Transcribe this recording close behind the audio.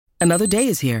Another day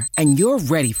is here, and you're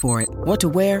ready for it. What to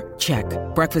wear? Check.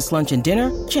 Breakfast, lunch, and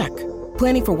dinner? Check.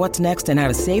 Planning for what's next and how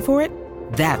to save for it?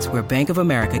 That's where Bank of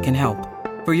America can help.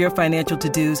 For your financial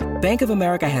to-dos, Bank of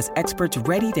America has experts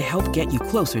ready to help get you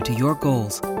closer to your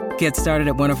goals. Get started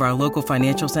at one of our local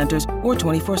financial centers or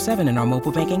 24/7 in our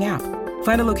mobile banking app.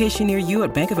 Find a location near you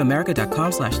at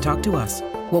bankofamerica.com/talktous.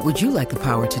 What would you like the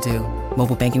power to do?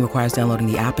 Mobile banking requires downloading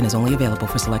the app and is only available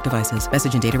for select devices.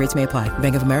 Message and data rates may apply.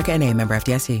 Bank of America N.A., member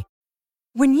FDIC.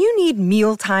 When you need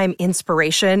mealtime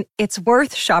inspiration, it's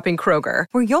worth shopping Kroger,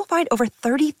 where you'll find over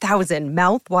 30,000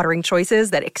 mouth-watering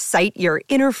choices that excite your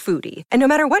inner foodie. And no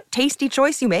matter what tasty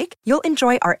choice you make, you'll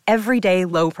enjoy our everyday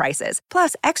low prices,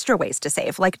 plus extra ways to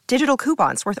save, like digital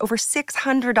coupons worth over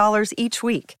 $600 each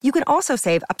week. You can also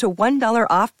save up to $1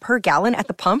 off per gallon at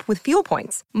the pump with fuel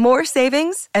points. More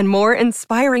savings and more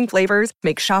inspiring flavors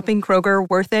make shopping Kroger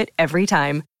worth it every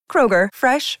time. Kroger,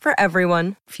 fresh for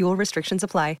everyone. Fuel restrictions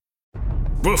apply.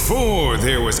 Before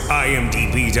there was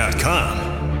IMDb.com,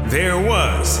 there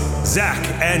was Zach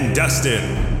and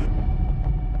Dustin.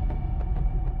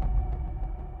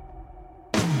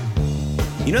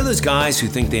 You know those guys who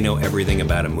think they know everything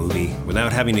about a movie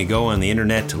without having to go on the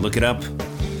internet to look it up?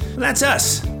 Well, that's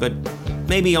us, but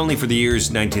maybe only for the years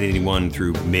 1981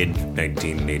 through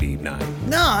mid-1989.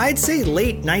 No, I'd say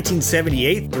late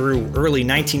 1978 through early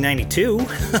 1992.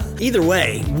 Either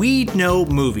way, we know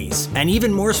movies. And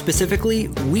even more specifically,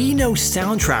 we know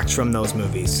soundtracks from those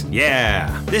movies.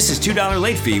 Yeah, this is $2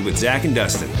 Late Fee with Zach and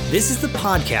Dustin. This is the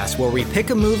podcast where we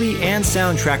pick a movie and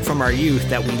soundtrack from our youth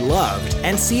that we loved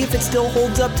and see if it still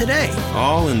holds up today.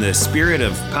 All in the spirit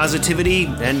of positivity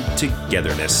and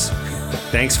togetherness.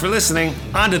 Thanks for listening.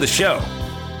 On to the show.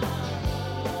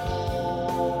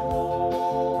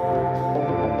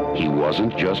 He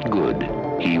wasn't just good,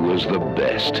 he was the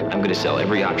best. I'm gonna sell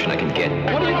every option I can get.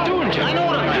 What are you doing, Jim? I know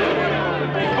what I'm doing.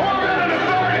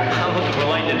 I'm looking for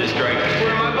lightning to strike.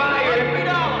 Where am I buying?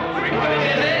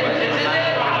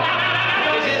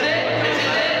 This is it.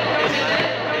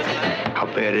 How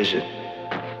bad is it?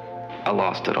 I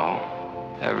lost it all.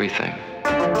 Everything.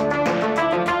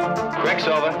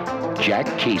 Quicksilver. Jack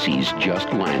Casey's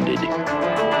just landed.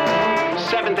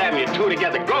 7th Avenue, two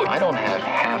together, go! I don't have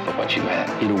half of what you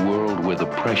have. In a world where the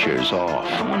pressure's off.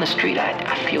 I'm on the street,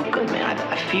 I feel good, man.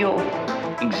 I feel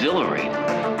exhilarated.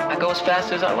 I go as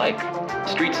fast as I like.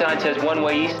 Street sign says one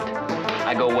way east,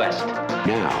 I go west.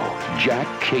 Now, Jack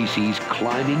Casey's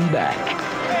climbing back.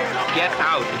 Get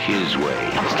out. His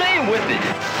way. I'm staying with it.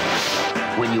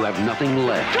 When you have nothing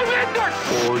left,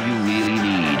 all you really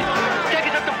need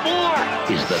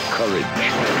is the courage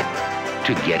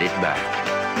to get it back.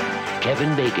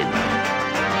 Kevin Bacon.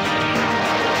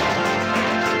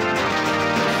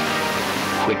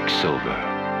 Quicksilver.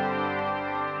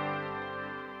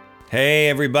 Hey,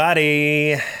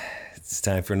 everybody. It's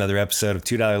time for another episode of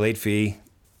 $2 Late Fee.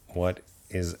 What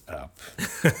is up?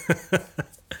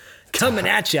 Coming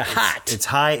at you hot. It's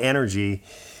high energy.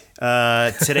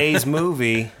 Today's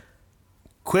movie,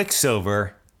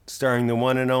 Quicksilver, starring the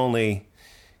one and only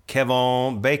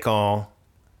Kevin Bacon.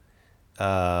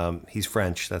 He's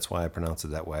French, that's why I pronounce it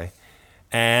that way.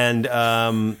 And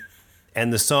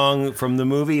the song from the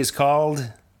movie is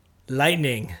called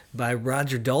Lightning by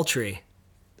Roger Daltrey.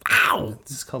 Ow!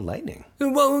 This is called Lightning. We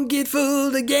won't get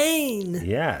fooled again.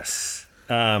 Yes.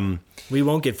 We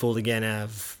won't get fooled again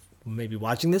of maybe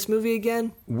watching this movie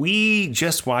again. We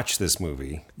just watched this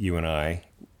movie, you and I,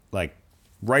 like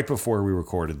right before we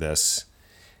recorded this.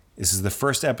 This is the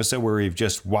first episode where we've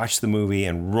just watched the movie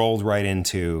and rolled right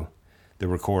into the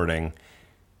recording.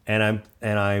 And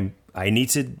I need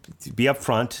to be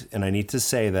upfront, and I need to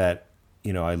say that,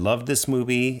 you know, I loved this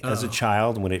movie as a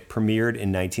child when it premiered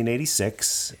in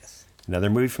 1986. Yes.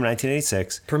 Another movie from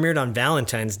 1986. Premiered on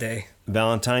Valentine's Day.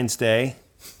 Valentine's Day.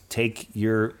 Take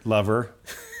your lover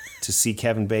to see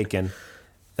Kevin Bacon.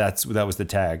 That was the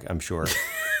tag, I'm sure.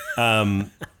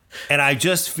 And I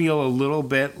just feel a little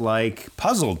bit like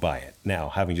puzzled by it now,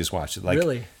 having just watched it. Like,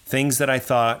 really? Things that I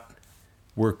thought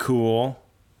were cool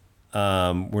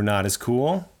were not as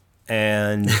cool.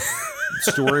 And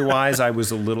story-wise, I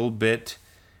was a little bit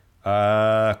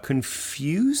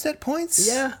confused at points.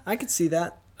 Yeah, I could see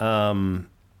that. Kevin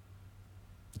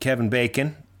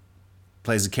Bacon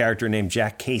plays a character named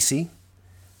Jack Casey,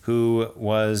 who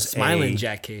was Smiling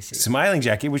Jack Casey. Smiling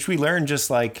Jackie, which we learned just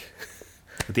like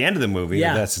at the end of the movie.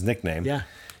 Yeah. That's his nickname. Yeah.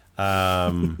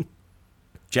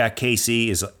 Jack Casey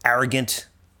is an arrogant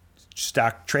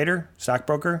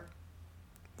stockbroker.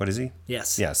 What is he?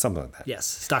 Yes. Yeah, something like that. Yes.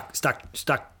 Stock guy.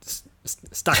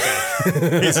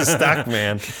 He's a stock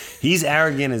man. He's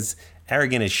arrogant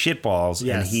arrogant as shitballs,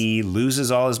 and he loses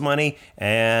all his money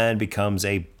and becomes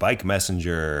a bike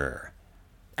messenger.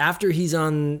 After he's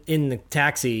in the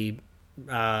taxi,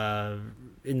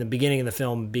 in the beginning of the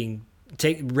film,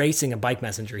 racing a bike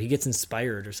messenger, he gets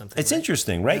inspired or something. It's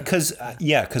interesting, right? Because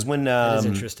when is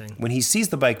interesting. When he sees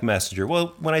the bike messenger,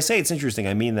 well, when I say it's interesting,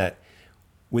 I mean that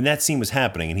when that scene was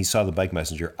happening and he saw the bike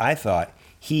messenger, I thought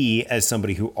he, as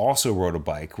somebody who also rode a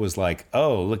bike, was like,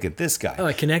 oh, look at this guy. Oh,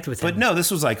 I connect with him. But no, this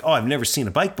was like, oh, I've never seen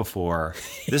a bike before.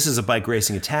 This is a bike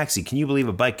racing a taxi. Can you believe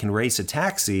a bike can race a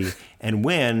taxi and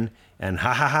win? And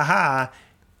ha ha ha ha.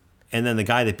 And then the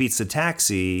guy that beats the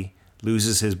taxi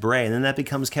loses his beret, and then that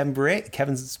becomes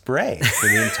Kevin's beret for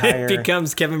the entire... It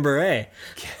becomes Kevin Beret.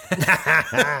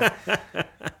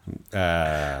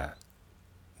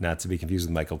 Not to be confused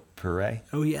with Michael Pare.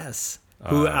 Oh, yes.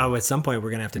 Who at some point we're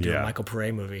going to have to do a Michael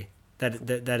Pare movie.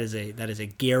 That is a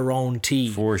guarantee.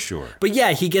 For sure. But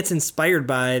yeah, he gets inspired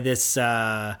by this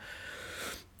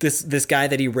this guy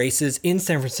that he races in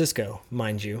San Francisco,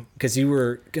 mind you, because you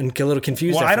were a little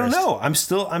confused. Well, at I don't first. know.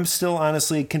 I'm still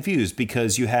honestly confused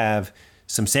because you have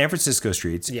some San Francisco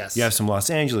streets. Yes. You have some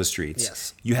Los Angeles streets.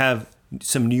 Yes. You have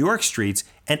some New York streets,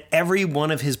 and every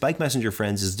one of his bike messenger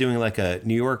friends is doing like a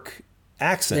New York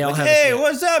accent. They all Like, have hey,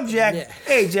 what's up, Jack? Yeah.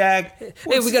 Hey, Jack.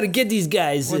 Hey, we got to get these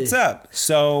guys. What's up?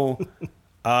 So,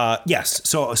 yes.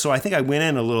 So I think I went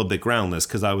in a little bit groundless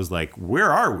because I was like,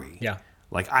 where are we? Yeah.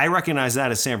 Like, I recognize that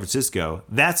as San Francisco.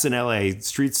 That's an LA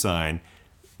street sign.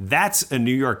 That's a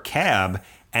New York cab.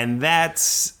 And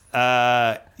that's,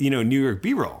 New York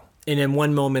B-roll. And in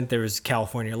one moment, there was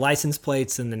California license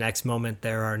plates. And the next moment,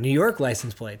 there are New York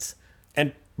license plates.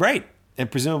 And, right.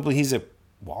 And presumably he's at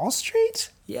Wall Street?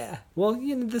 Yeah. Well,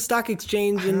 the stock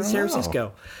exchange in San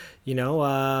Francisco.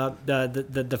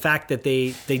 The fact that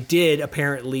they did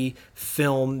apparently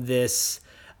film this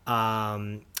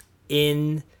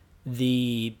in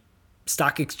the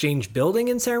stock exchange building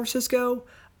in San Francisco.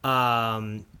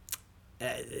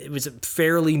 It was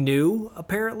fairly new,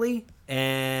 apparently,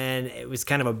 and it was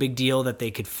kind of a big deal that they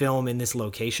could film in this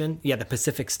location. Yeah, the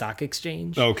Pacific Stock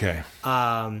Exchange. Okay.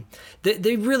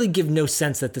 They really give no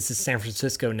sense that this is San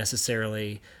Francisco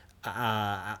necessarily.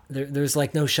 There's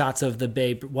like no shots of the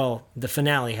Bay. Well, the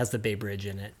finale has the Bay Bridge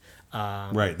in it.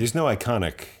 Right. There's no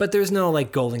iconic. But there's no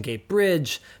like Golden Gate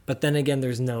Bridge. But then again,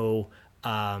 there's no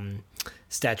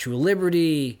Statue of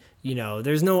Liberty.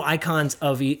 There's no icons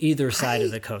of either side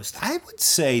of the coast. I would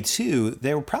say, too,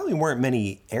 there probably weren't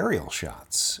many aerial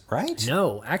shots, right?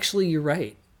 No, actually, you're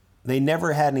right. They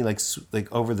never had any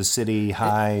like over the city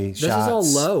high shots. This is all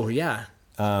low, yeah.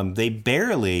 They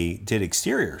barely did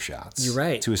exterior shots. You're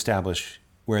right. To establish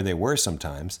where they were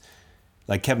sometimes.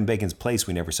 Like Kevin Bacon's place,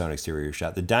 we never saw an exterior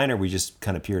shot. The diner, we just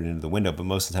kind of peered into the window, but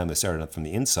most of the time they started up from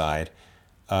the inside.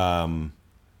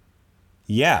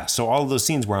 Yeah, so all of those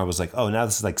scenes where I was like, oh, now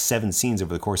this is like 7 scenes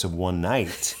over the course of one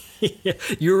night.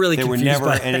 You were really there confused were never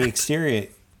by any that. exterior.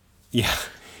 Yeah.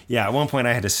 At one point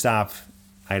I had to stop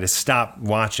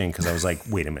watching because I was like,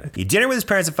 wait a minute. He had dinner with his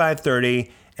parents at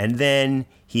 5:30, and then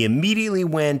he immediately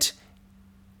went.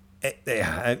 I'm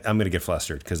going to get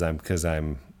flustered because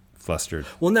I'm flustered.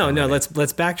 Well, no. Let's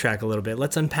backtrack a little bit.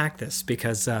 Let's unpack this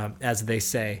because, as they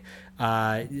say,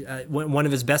 one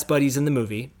of his best buddies in the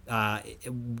movie,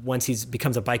 once he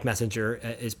becomes a bike messenger,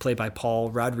 is played by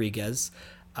Paul Rodriguez,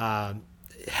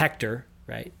 Hector,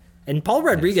 right? And Paul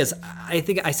Rodriguez, I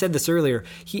think I said this earlier.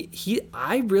 He's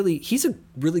a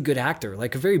really good actor,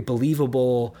 like a very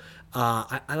believable.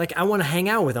 I want to hang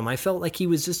out with him. I felt like he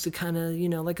was just a kind of,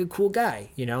 like a cool guy,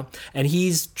 and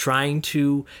he's trying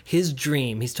to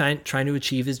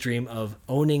achieve his dream of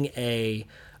owning a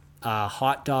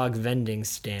hot dog vending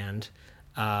stand.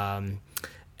 And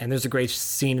there's a great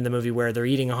scene in the movie where they're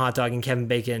eating a hot dog and Kevin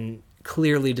Bacon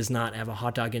clearly does not have a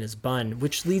hot dog in his bun,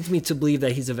 which leads me to believe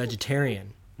that he's a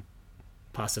vegetarian.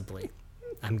 Possibly.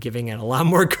 I'm giving it a lot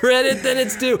more credit than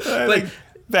it's due. But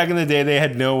back in the day, they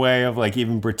had no way of like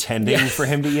even pretending for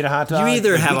him to eat a hot dog. You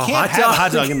either have a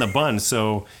hot dog in the bun,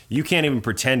 so you can't even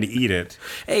pretend to eat it.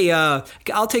 Hey,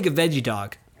 I'll take a veggie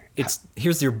dog.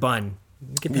 Here's your bun.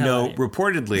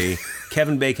 Reportedly,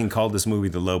 Kevin Bacon called this movie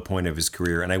the low point of his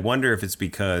career, and I wonder if it's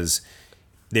because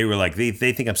they were like, they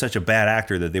think I'm such a bad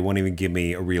actor that they won't even give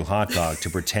me a real hot dog to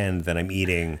pretend that I'm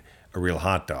eating a real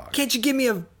hot dog. Can't you give me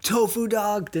a tofu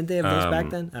dog? Didn't they have those back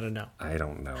then? I don't know. I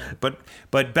don't know.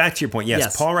 But back to your point.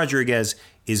 Yes, Paul Rodriguez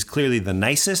is clearly the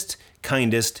nicest,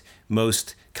 kindest,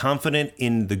 most confident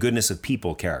in the goodness of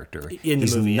people character.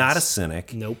 He's not a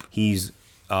cynic. Nope. He's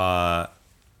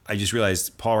I just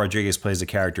realized Paul Rodriguez plays a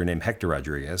character named Hector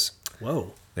Rodriguez.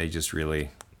 Whoa. They just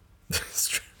really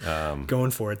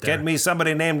going for it there. Get me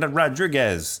somebody named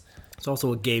Rodriguez. It's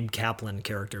also a Gabe Kaplan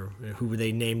character who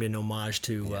they named in homage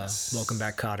to Welcome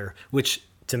Back, Kotter, which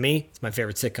to me is my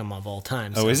favorite sitcom of all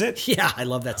time. So, is it? Yeah, I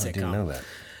love that sitcom. I didn't know that.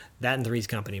 That and Three's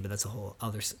Company, but that's a whole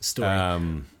other story.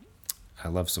 I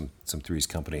love some Three's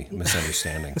Company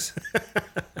misunderstandings.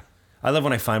 I love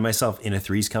when I find myself in a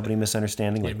Three's Company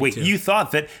misunderstanding. Like, wait, you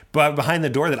thought that behind the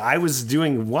door that I was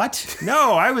doing what?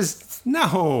 No, I was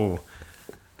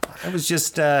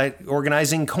just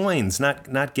organizing coins,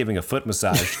 not giving a foot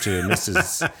massage to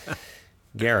Mrs.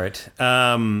 Garrett.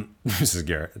 Mrs.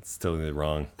 Garrett, it's totally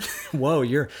wrong. Whoa,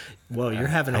 you're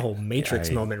having a whole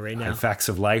Matrix moment right now. Facts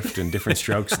of life and different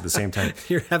strokes at the same time.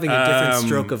 You're having a different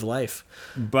stroke of life.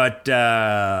 But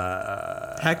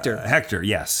Hector,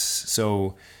 yes.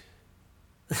 So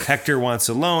Hector wants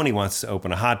a loan. He wants to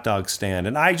open a hot dog stand,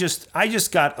 and I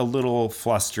just got a little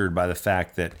flustered by the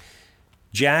fact that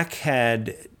Jack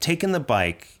had taken the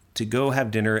bike to go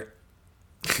have dinner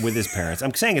with his parents.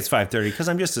 I'm saying it's 5:30 because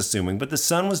I'm just assuming, but the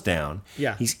sun was down.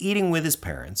 Yeah. He eating with his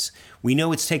parents. We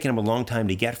know it's taken him a long time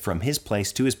to get from his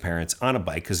place to his parents on a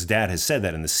bike because his dad has said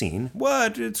that in the scene.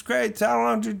 What? It's great.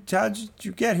 How did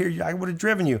you get here? I would have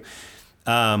driven you.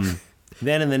 Then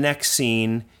in the next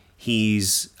scene,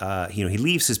 he's, he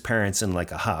leaves his parents in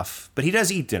like a huff, but he does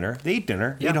eat dinner. They eat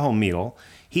dinner. They eat a whole meal.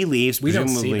 He leaves. We don't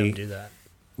see them do that.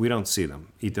 We don't see them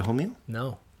eat the whole meal?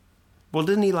 No. Well,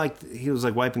 didn't he he was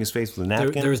like wiping his face with a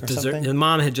napkin there was or dessert. something? The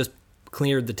mom had just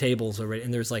cleared the tables already,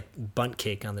 and there's like bundt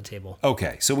cake on the table.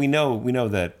 Okay, so we know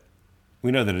that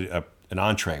an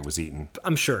entree was eaten.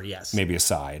 I'm sure, yes. Maybe a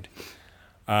side.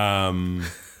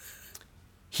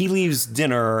 He leaves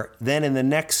dinner. Then in the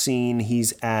next scene,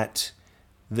 he's at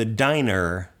the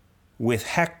diner with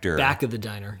Hector. Back of the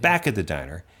diner. Back at the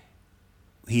diner.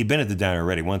 He'd been at the diner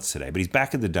already once today, but he's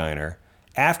back at the diner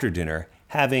after dinner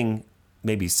having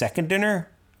maybe second dinner,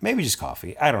 maybe just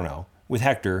coffee, I don't know, with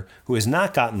Hector, who has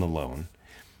not gotten the loan.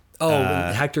 Oh,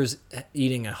 Hector's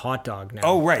eating a hot dog now.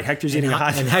 Oh, right, Hector's eating a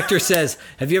hot dog. And Hector says,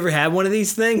 have you ever had one of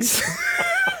these things?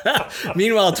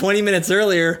 Meanwhile, 20 minutes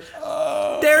earlier,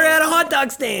 they're at a hot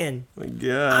dog stand. My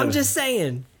God. I'm just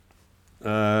saying.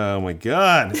 Oh, my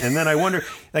God. And then I wonder,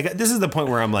 like, this is the point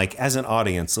where I'm like, as an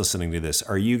audience listening to this,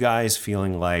 are you guys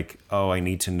feeling like, oh, I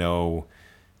need to know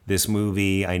this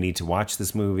movie, I need to watch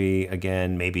this movie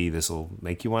again, maybe this will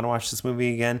make you want to watch this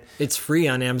movie again? It's free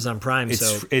on Amazon Prime.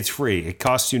 It's free. It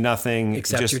costs you nothing.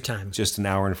 Except your time. Just an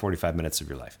hour and 45 minutes of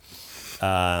your life.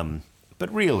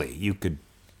 But really, you could,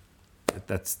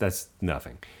 that's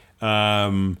nothing.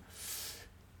 So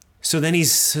then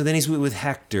he's with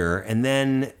Hector, and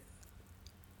then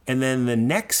the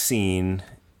next scene,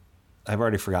 I've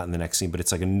already forgotten the next scene, but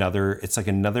it's like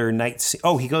another night scene.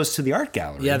 Oh, he goes to the art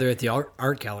gallery. Yeah, they're at the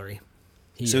art gallery.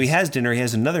 He has dinner. He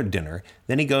has another dinner.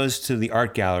 Then he goes to the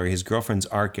art gallery, his girlfriend's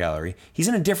art gallery. He's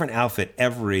in a different outfit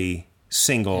every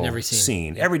single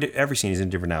scene. Yeah. Every scene he's in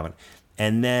a different outfit.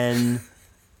 And then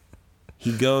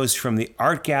he goes from the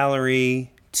art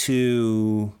gallery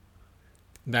to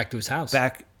back to his house.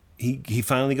 He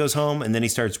finally goes home, and then he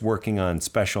starts working on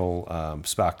special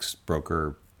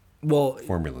stockbroker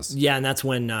formulas. Yeah, and that's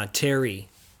when Terry,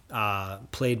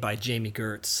 played by Jamie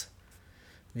Gertz,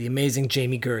 the amazing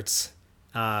Jamie Gertz,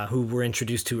 who we're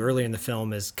introduced to earlier in the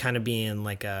film as kind of being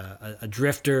like a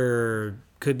drifter,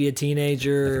 could be a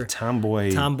teenager, like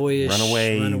a tomboyish,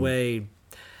 runaway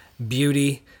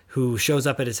beauty who shows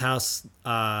up at his house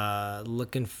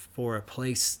looking for a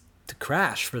place to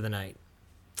crash for the night.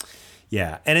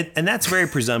 Yeah, and that's very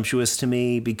presumptuous to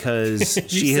me because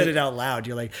you said it out loud.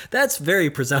 You're like, that's very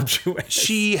presumptuous.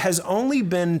 She has only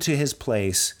been to his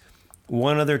place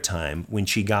one other time when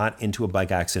she got into a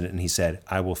bike accident and he said,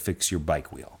 I will fix your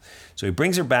bike wheel. So he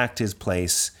brings her back to his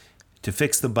place to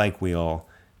fix the bike wheel.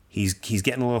 He's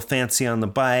getting a little fancy on the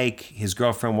bike. His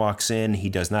girlfriend walks in. He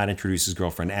does not introduce his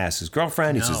girlfriend as his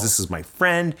girlfriend. He says, this is my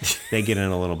friend. They get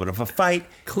in a little bit of a fight.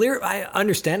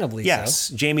 Understandably yes,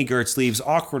 so. Jamie Gertz leaves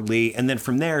awkwardly. And then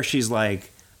from there, she's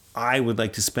like, I would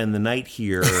like to spend the night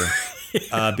here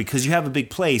because you have a big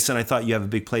place. And I thought you have a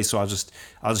big place, so I'll just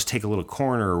take a little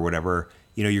corner or whatever.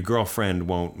 You know, your girlfriend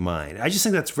won't mind. I just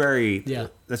think that's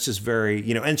that's just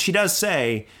very, and she does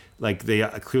say, like, they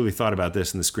clearly thought about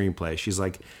this in the screenplay. She's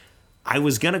like, I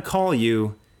was going to call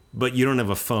you, but you don't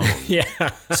have a phone. Yeah.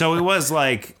 So it was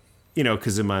like,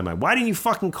 because in my mind, why didn't you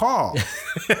fucking call?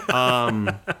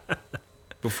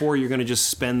 Before you're going to just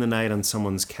spend the night on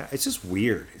someone's couch. It's just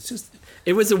weird.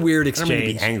 It was a weird exchange. I'm going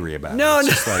to be angry about it. No.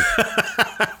 Just like,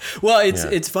 well,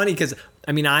 it's funny because,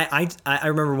 I mean, I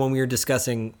remember when we were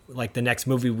discussing, like, the next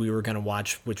movie we were going to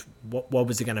watch, which what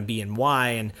was it going to be and why,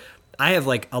 and I have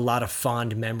like a lot of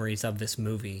fond memories of this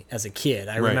movie as a kid.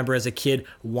 I remember as a kid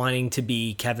wanting to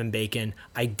be Kevin Bacon,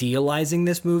 idealizing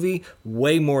this movie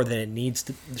way more than it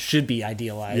should be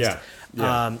idealized.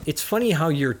 Yeah. It's funny how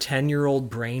your 10-year-old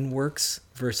brain works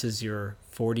versus your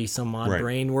 40-some-odd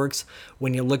brain works.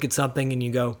 When you look at something and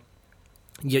you go,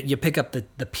 you pick up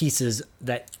the pieces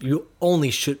that you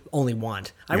only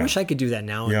want. I wish I could do that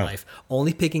now in life.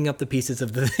 Only picking up the pieces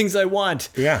of the things I want.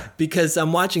 Yeah. Because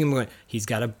I'm watching him going, he's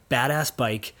got a badass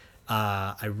bike.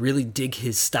 I really dig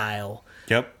his style.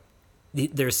 Yep.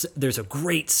 There's a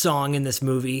great song in this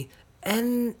movie.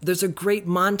 And there's a great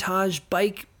montage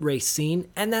bike race scene.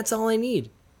 And that's all I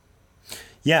need.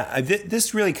 Yeah,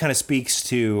 this really kind of speaks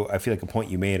to, I feel like, a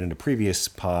point you made in a previous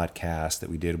podcast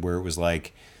that we did where it was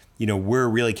like, we're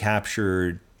really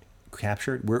captured.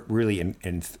 We're really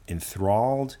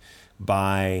enthralled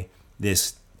by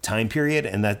this time period,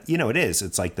 and that it is.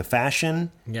 It's like the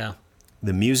fashion, the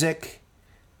music,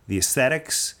 the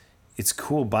aesthetics. It's a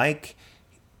cool bike.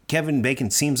 Kevin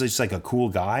Bacon seems just like a cool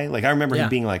guy. Like I remember him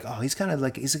being like, oh, he's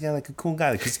a cool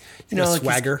guy because like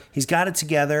swagger. He's got it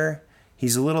together.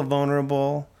 He's a little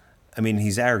vulnerable. I mean,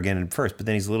 he's arrogant at first, but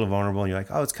then he's a little vulnerable, and you're like,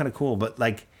 oh, it's kind of cool. But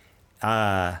like,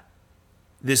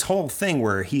 this whole thing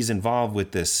where he's involved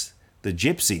with the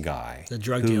gypsy guy, the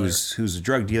drug dealer, who's a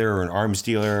drug dealer or an arms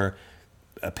dealer,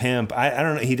 a pimp. I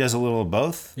don't know. He does a little of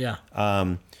both. Yeah.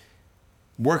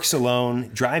 Works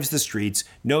alone, drives the streets,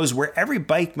 knows where every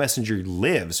bike messenger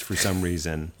lives for some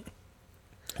reason.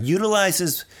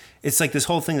 Utilizes. It's like this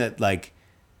whole thing that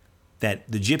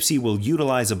the gypsy will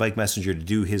utilize a bike messenger to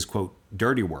do his quote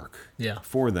dirty work.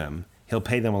 For them. He'll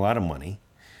pay them a lot of money.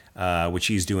 Which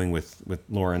he's doing with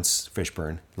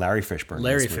Larry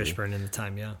Fishburne in the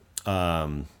time,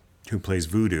 who plays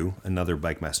Voodoo, another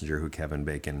bike messenger who Kevin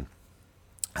Bacon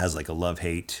has like a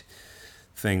love-hate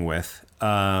thing with,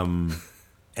 and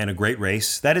a great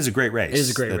race. That is a great race. It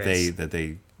is a great race that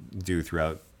they do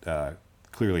throughout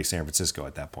clearly San Francisco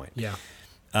at that point. Yeah.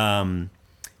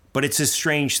 But it's a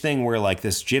strange thing where like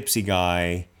this gypsy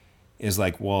guy is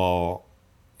like, well.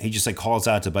 He just like calls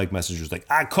out to bike messengers like,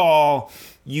 I call,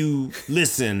 you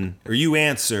listen, or you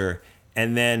answer.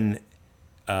 And then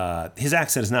his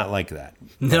accent is not like that.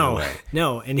 No.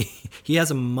 And he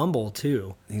has a mumble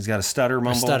too. He's got a stutter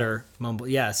mumble.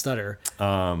 Yeah, stutter.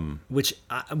 Which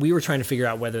we were trying to figure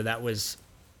out whether that was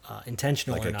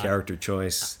intentional or not. Like a character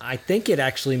choice. I think it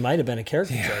actually might have been a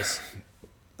character choice.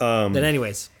 But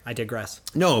anyways, I digress.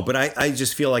 No, but I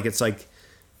just feel like it's like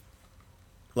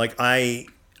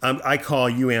I call,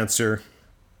 you answer.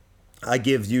 I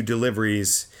give you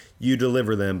deliveries, you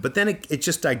deliver them. But then it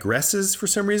just digresses for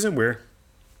some reason where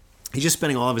he's just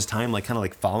spending all of his time like kind of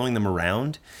like following them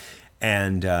around.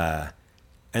 And then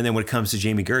when it comes to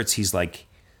Jamie Gertz, he's like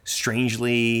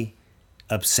strangely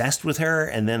obsessed with her.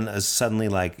 And then suddenly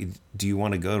like, do you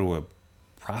want to go to a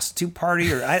prostitute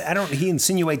party? Or I don't, he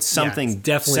insinuates something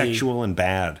definitely sexual and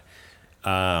bad.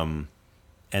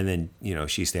 And then,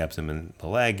 she stabs him in the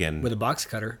leg and with a box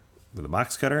cutter.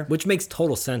 Which makes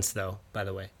total sense, though, by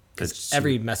the way. Because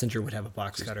every messenger would have a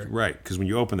box cutter. Right, because when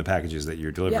you open the packages that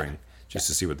you're delivering, just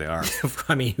to see what they are.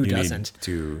 I mean, who doesn't?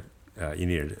 You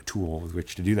need a tool with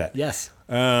which to do that. Yes.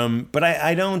 But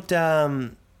I don't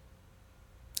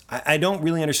I don't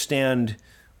really understand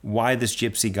why this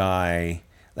gypsy guy,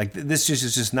 like this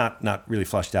is just not really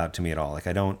flushed out to me at all. Like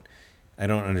I don't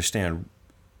understand.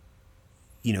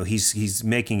 He's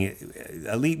making it.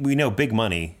 At least we know big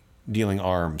money dealing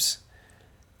arms,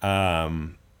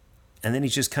 and then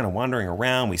he's just kind of wandering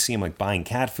around. We see him like buying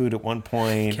cat food at one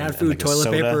point. Cat food, like toilet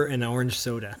paper, and orange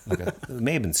soda. It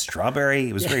may have been strawberry.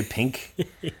 It was very pink.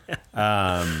 Maybe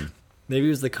it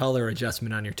was the color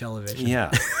adjustment on your television. Yeah,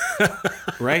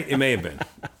 right. It may have been.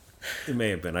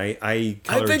 I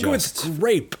think it's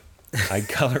grape. I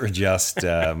color adjust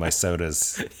my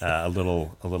sodas a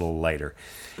little lighter.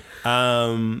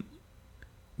 But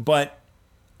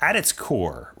at its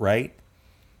core, right?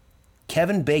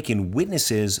 Kevin Bacon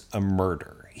witnesses a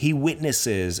murder. He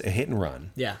witnesses a hit and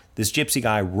run. Yeah. This gypsy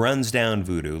guy runs down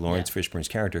Voodoo, Lawrence Fishburne's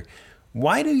character.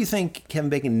 Why do you think Kevin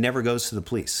Bacon never goes to the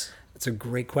police? That's a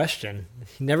great question.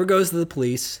 He never goes to the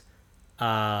police.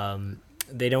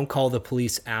 They don't call the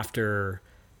police after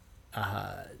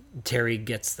Terry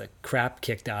gets the crap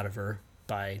kicked out of her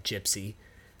by Gypsy.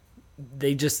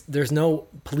 There's no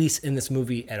police in this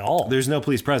movie at all. There's no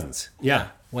police presence. Yeah.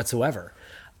 Whatsoever.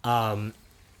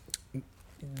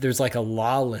 There's like a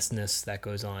lawlessness that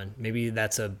goes on. Maybe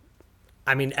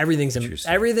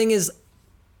everything is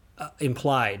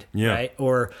implied, right?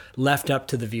 Or left up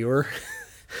to the viewer,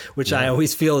 which I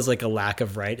always feel is like a lack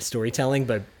of storytelling,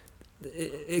 but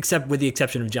except with the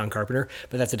exception of John Carpenter,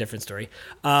 but that's a different story.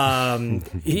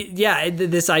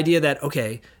 This idea that,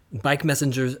 okay, bike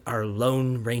messengers are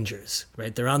lone rangers,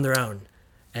 right? They're on their own,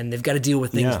 and they've got to deal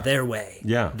with things their way,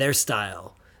 their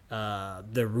style.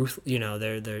 They're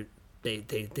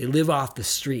they live off the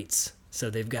streets, so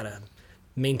they've got to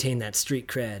maintain that street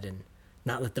cred and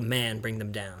not let the man bring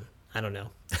them down. I don't know.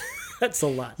 That's a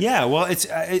lot. Yeah, well,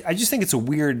 I just think it's a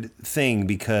weird thing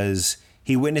because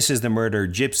he witnesses the murder.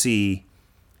 Gypsy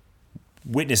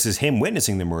witnesses him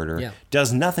witnessing the murder.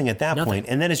 Does nothing at that point,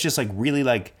 and then it's just like really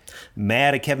like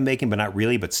mad at Kevin Bacon, but not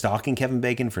really, but stalking Kevin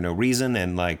Bacon for no reason,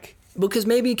 and like because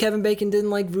maybe Kevin Bacon didn't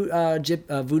like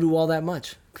Voodoo all that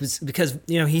much because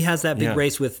he has that big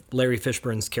race with Larry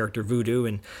Fishburne's character Voodoo,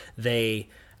 and they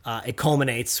it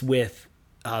culminates with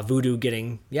Voodoo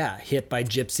getting hit by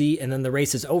Gypsy, and then the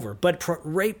race is over. But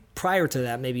right prior to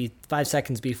that, maybe 5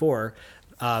 seconds before,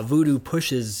 Voodoo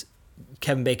pushes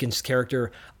Kevin Bacon's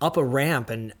character up a ramp,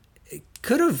 and it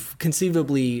could have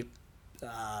conceivably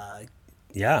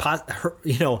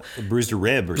bruised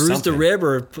a rib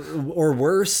or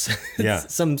worse,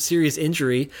 some serious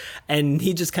injury, and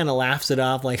he just kind of laughs it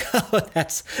off like, oh,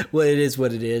 that's what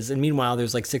it is. And meanwhile,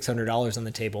 there's like $600 on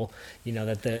the table,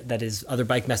 that his other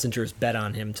bike messengers bet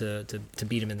on him to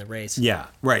beat him in the race. Yeah,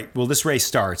 right. Well, this race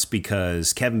starts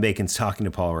because Kevin Bacon's talking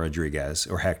to Paul Rodriguez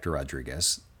or Hector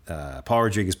Rodriguez. Paul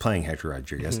Rodriguez playing Hector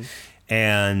Rodriguez,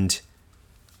 and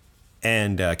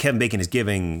Kevin Bacon is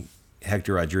giving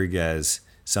Hector Rodriguez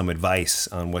some advice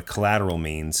on what collateral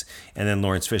means, and then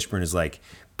Lawrence Fishburne is like,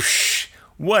 psh,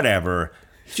 whatever,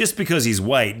 just because he's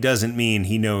white doesn't mean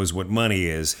he knows what money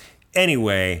is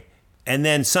anyway. And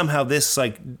then somehow this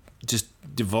like just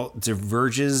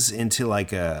diverges into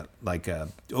like a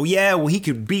oh yeah, well, he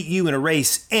could beat you in a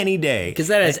race any day because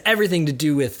that has everything to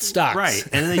do with stocks, right?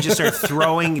 And then they just start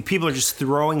throwing people are just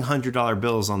throwing $100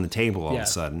 bills on the table all of a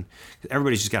sudden.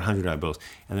 Everybody's just got $100 bills,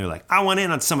 and they're like, I want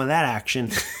in on some of that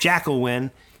action. Jack will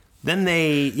win. Then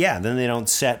they don't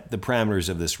set the parameters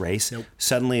of this race. Nope.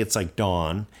 Suddenly it's like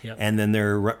dawn, and then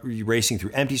they're racing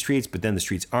through empty streets, but then the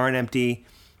streets aren't empty.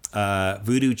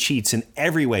 Voodoo cheats in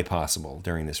every way possible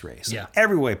during this race.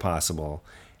 Every way possible.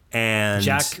 And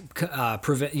Jack,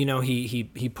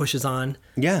 he pushes on.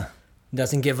 Yeah.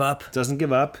 Doesn't give up.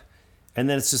 And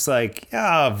then it's just like,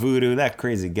 Voodoo, that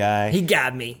crazy guy. He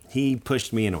got me. He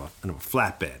pushed me into a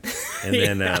flatbed. And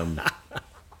then,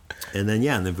 and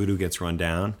then Voodoo gets run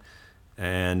down.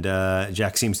 And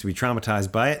Jack seems to be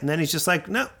traumatized by it. And then he's just like,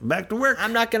 no, back to work.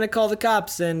 I'm not going to call the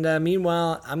cops. And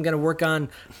meanwhile, I'm going to work on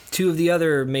 2 of the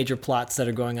other major plots that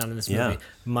are going on in this movie.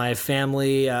 My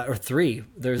family, or 3.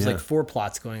 There's like 4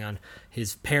 plots going on.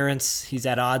 His parents, he's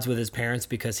at odds with his parents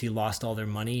because he lost all their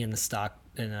money in the stock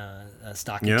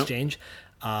exchange.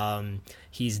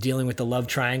 He's dealing with the love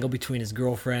triangle between his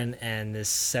girlfriend and this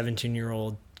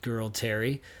 17-year-old girl,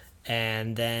 Terry.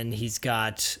 And then he's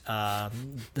got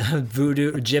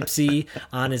Voodoo Gypsy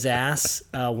on his ass,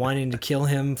 wanting to kill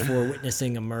him for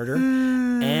witnessing a murder.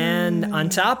 And on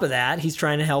top of that, he's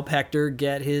trying to help Hector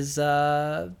get his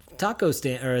taco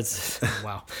stand, or his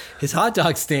hot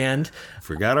dog stand.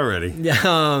 Forgot already.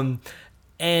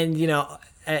 And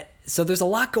so there's a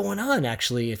lot going on,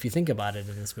 actually, if you think about it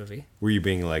in this movie. Were you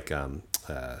being like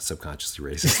subconsciously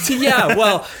racist? Yeah,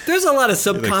 well, there's a lot of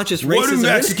subconscious racism. What do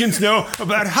Mexicans know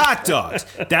about hot dogs?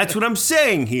 That's what I'm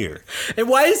saying here. And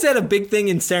why is that a big thing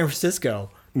in San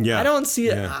Francisco? Yeah. I don't see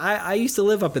it. I used to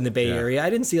live up in the Bay Area. I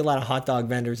didn't see a lot of hot dog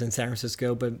vendors in San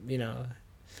Francisco, but,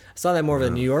 I saw that more of a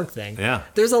New York thing. Yeah.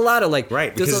 There's a lot of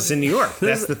Right, because it's in New York.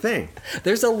 That's the thing.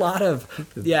 There's a lot of,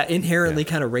 inherently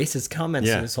kind of racist comments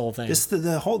in this whole thing. This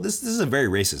is a very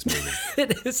racist movie.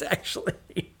 It is, actually.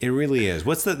 It really is.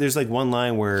 There's like one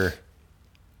line where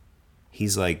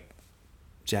he's like,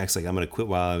 Jack's like, I'm going to quit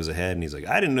while I was ahead. And he's like,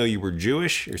 I didn't know you were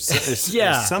Jewish or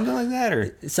something like that.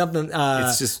 Or something.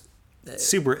 It's just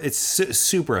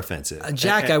super offensive.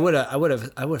 Jack, I would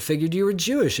have figured you were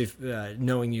Jewish if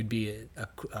knowing you'd be a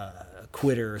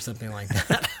quitter or something like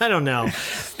that. I don't know.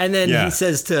 And then he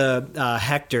says to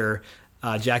Hector,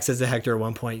 Jack says to Hector at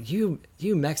one point, "You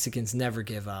Mexicans never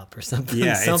give up," or something.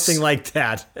 Yeah, something like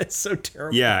that. It's so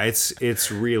terrible. Yeah,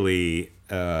 it's really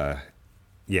I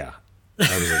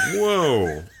was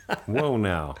like, whoa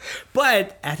now.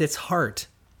 But at its heart,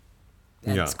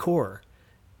 at its core,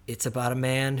 it's about a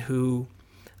man who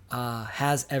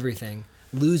has everything,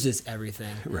 loses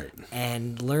everything, right,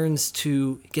 and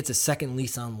gets a second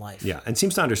lease on life. Yeah, and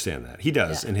seems to understand that. He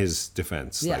does in his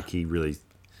defense. Yeah. Like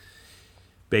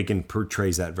Bacon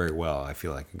portrays that very well. I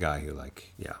feel like a guy who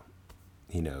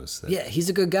he knows that. Yeah, he's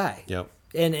a good guy. Yep.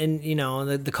 And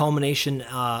the culmination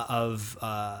of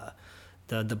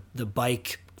the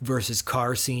bike versus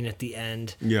car scene at the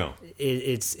end. Yeah.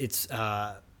 It's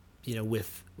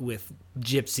with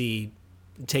Gypsy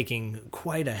taking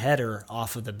quite a header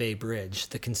off of the Bay Bridge,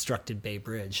 the constructed Bay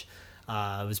Bridge.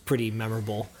 It was pretty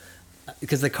memorable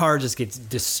because the car just gets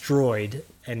destroyed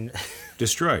and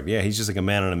destroyed. Yeah, he's just like a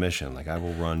man on a mission. Like, I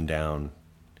will run down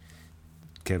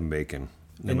Kevin Bacon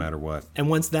no matter what. And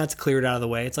once that's cleared out of the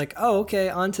way, it's like, oh, okay,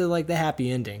 on to like the happy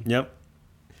ending. Yep.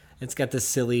 It's got this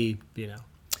silly,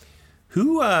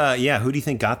 Who do you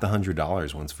think got the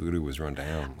 $100 once Voodoo was run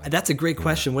down? Like, that's a great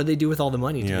question. What did they do with all the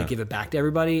money? Did they give it back to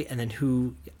everybody? And then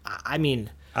who? I mean,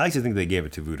 I like to think they gave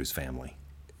it to Voodoo's family.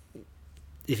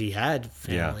 If he had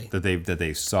family, that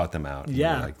they sought them out. And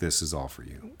Yeah, were like, this is all for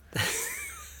you,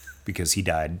 because he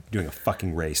died doing a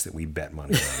fucking race that we bet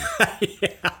money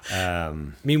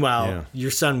on. Meanwhile,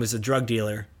 your son was a drug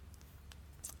dealer.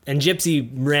 And Gypsy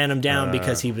ran him down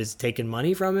because he was taking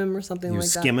money from him or something like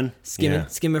that.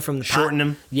 Skimming from the pot. Shorting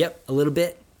him. Yep, a little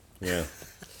bit. Yeah.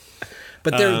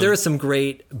 But there are some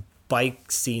great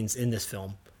bike scenes in this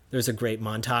film. There's a great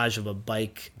montage of a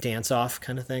bike dance-off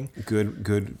kind of thing. Good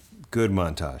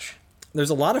montage. There's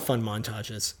a lot of fun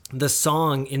montages. The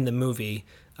song in the movie,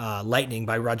 "Lightning"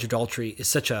 by Roger Daltrey,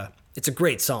 it's a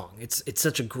great song. It's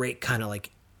such a great kind of like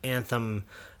anthem,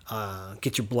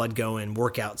 get your blood going,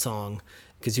 workout song.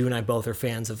 Because you and I both are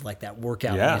fans of like that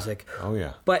workout music. Oh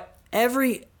yeah. But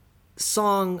every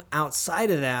song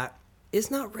outside of that is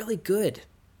not really good,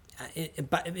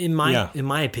 in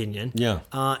my opinion. Yeah.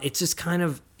 It's just kind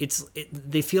of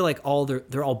they feel like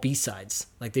they're all B-sides.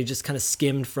 Like they just kind of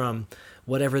skimmed from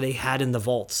whatever they had in the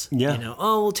vaults. Yeah.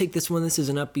 We'll take this one. This is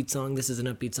an upbeat song. This is an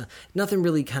upbeat song. Nothing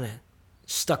really kind of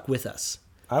stuck with us.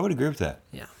 I would agree with that.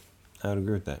 Yeah. I would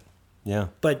agree with that. Yeah.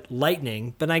 But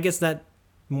Lightning. But I guess that.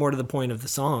 More to the point of the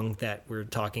song that we're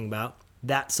talking about,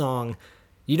 that song,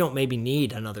 you don't maybe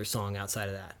need another song outside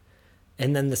of that.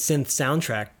 And then the synth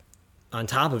soundtrack on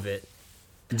top of it.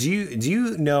 Do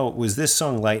you know, was this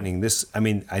song Lightning? This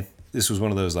was one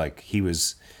of those, like, he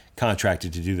was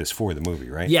contracted to do this for the movie,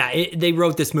 right? Yeah, they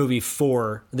wrote this song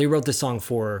for the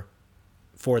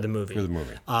movie. For the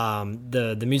movie.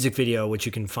 The music video, which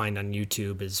you can find on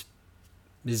YouTube, is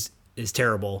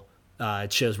terrible.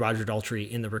 It shows Roger Daltrey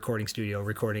in the recording studio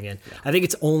recording it. Yeah. I think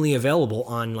it's only available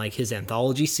on like his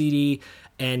anthology CD,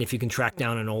 and if you can track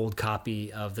down an old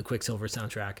copy of the Quicksilver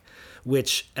soundtrack,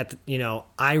 which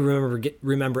I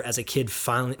remember as a kid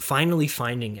finally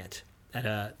finding it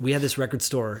we had this record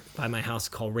store by my house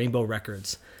called Rainbow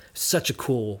Records. Such a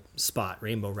cool spot,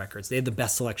 Rainbow Records. They had the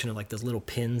best selection of like those little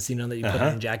pins, that you put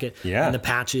on your jacket, and the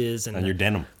patches, and on your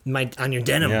denim,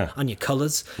 on your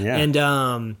colors, yeah.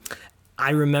 And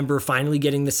I remember finally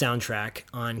getting the soundtrack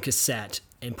on cassette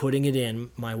and putting it in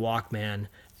my Walkman,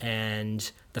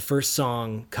 and the first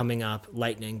song coming up,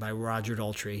 Lightning by Roger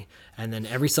Daltrey, and then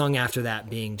every song after that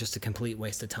being just a complete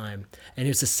waste of time. And it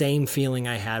was the same feeling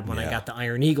I had when I got the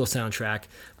Iron Eagle soundtrack,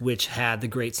 which had the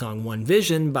great song One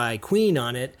Vision by Queen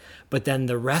on it, but then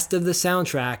the rest of the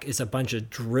soundtrack is a bunch of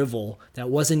drivel that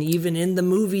wasn't even in the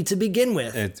movie to begin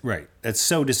with. Right. That's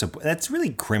so disappointing. That's really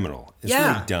criminal. It's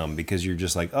really dumb, because you're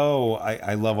just like, oh,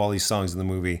 I love all these songs in the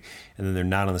movie, and then they're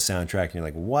not on the soundtrack, and you're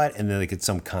like, what? And then like it's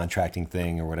some contracting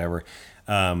thing or whatever.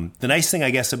 The nice thing, I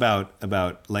guess,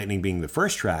 about Lightning being the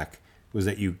first track was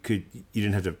that you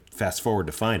didn't have to fast forward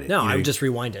to find it. No, I would just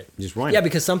rewind it. Yeah,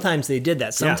 because sometimes they did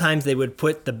that. Sometimes they would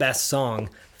put the best song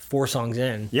 4 songs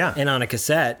in. Yeah. And on a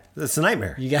cassette. That's a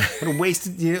nightmare. You got what a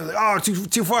wasted.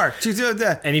 Too far.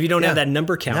 And if you don't have that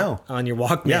number count on your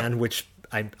Walkman, which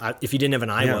if you didn't have an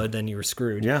iWood, then you were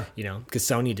screwed. Yeah. Because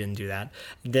Sony didn't do that.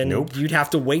 Then you'd have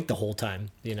to wait the whole time.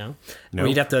 Or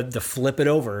you'd have to flip it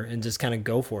over and just kind of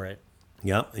go for it.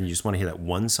 Yep, and you just want to hear that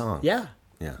one song. Yeah.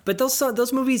 Yeah. But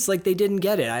those movies, like, they didn't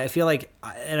get it. I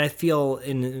feel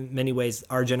in many ways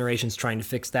our generation's trying to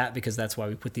fix that, because that's why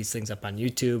we put these things up on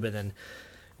YouTube, and then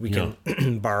we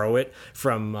can borrow it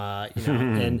from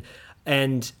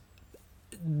and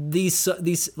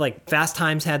these like Fast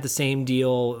Times had the same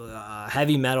deal,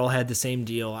 heavy metal had the same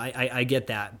deal. I get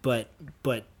that, but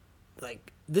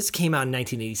like this came out in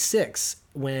 1986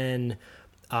 when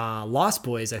Lost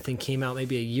Boys, I think, came out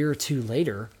maybe a year or two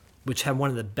later, which had one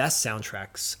of the best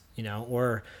soundtracks,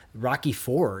 or Rocky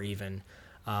IV even.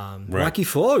 Rocky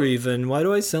IV even. Why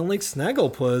do I sound like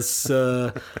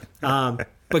Snagglepuss?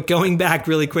 But going back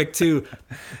really quick to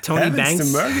Tony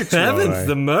Banks. Heavens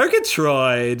the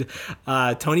Murgatroyd.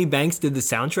 Tony Banks did the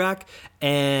soundtrack,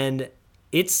 and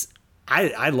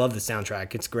I love the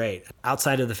soundtrack. It's great.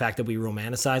 Outside of the fact that we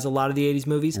romanticize a lot of the 80s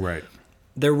movies. Right.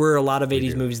 There were a lot of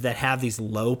 80s movies that have these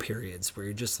low periods where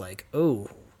you're just like, oh,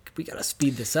 we got to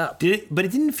speed this up. But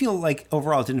it didn't feel like,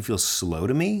 overall, it didn't feel slow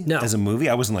to me as a movie.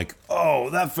 I wasn't like, oh,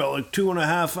 that felt like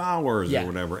 2.5 hours or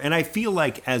whatever. And I feel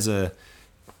like as an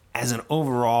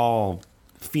overall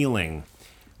feeling,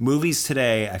 movies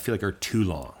today, I feel like are too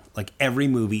long. Like every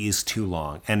movie is too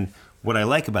long. And what I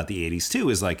like about the 80s too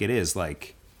is like, it is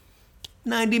like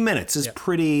 90 minutes is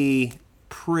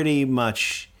pretty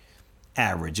much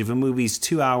average. If a movie's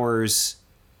 2 hours,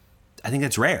 I think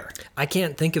that's rare. I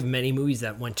can't think of many movies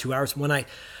that went 2 hours.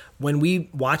 When we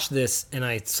watched this and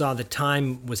I saw the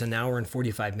time was 1 hour and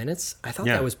 45 minutes, I thought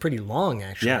that was pretty long,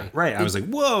 actually. Yeah, right. I was like,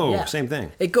 whoa, same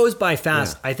thing. It goes by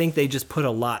fast. Yeah. I think they just put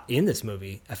a lot in this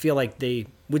movie. I feel like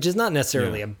which is not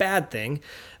necessarily a bad thing,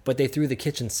 but they threw the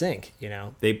kitchen sink, you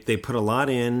know? They put a lot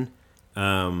in.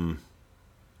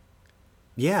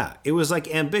 It was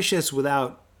like ambitious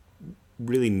without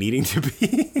really needing to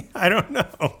be. I don't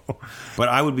know. But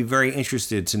I would be very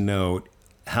interested to note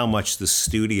how much the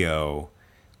studio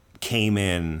came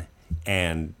in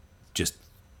and just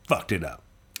fucked it up.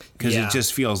 Because it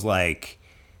just feels like,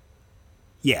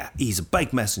 he's a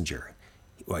bike messenger.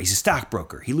 Well, he's a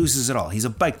stockbroker. He loses it all. He's a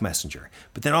bike messenger.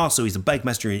 But then also he's a bike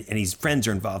messenger and his friends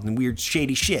are involved in weird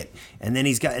shady shit. And then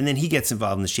he gets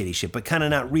involved in the shady shit, but kind of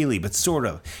not really, but sort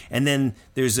of. And then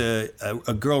there's a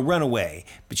girl runaway,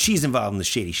 but she's involved in the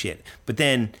shady shit. But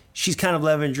then she's kind of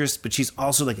love interest, but she's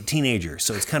also like a teenager,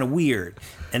 so it's kind of weird.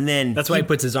 And then that's why he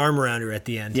puts his arm around her at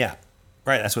the end. Yeah.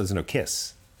 Right, that's why there's no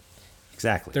kiss.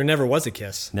 Exactly. There never was a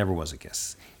kiss. Never was a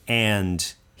kiss.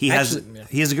 And he has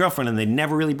a girlfriend, and they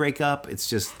never really break up. It's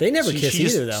just they never kiss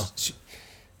either, though.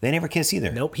 They never kiss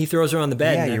either. Nope. He throws her on the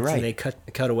bed. Yeah, you're right. And they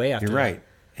cut away after. You're right.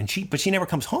 And she never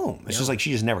comes home. It's just like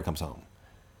she just never comes home,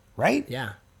 right?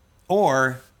 Yeah.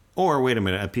 Or wait a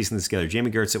minute. I'm piecing this together.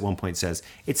 Jamie Gertz at one point says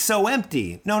it's so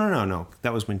empty. No.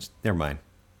 That was when. Never mind.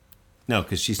 No,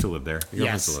 because she still lived there. The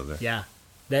girlfriend still lived there. Yeah.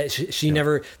 That she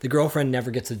never. The girlfriend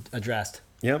never gets addressed.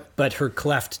 Yep. But her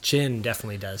cleft chin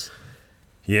definitely does.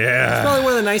 Yeah. It's probably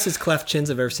one of the nicest cleft chins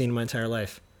I've ever seen in my entire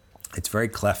life. It's very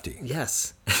clefty.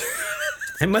 Yes.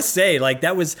 I must say, like,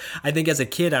 that was, I think as a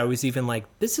kid, I was even like,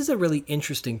 this is a really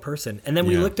interesting person. And then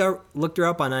we looked her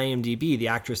up on IMDb, the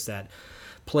actress that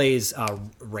plays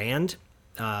Rand,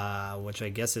 which I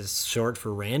guess is short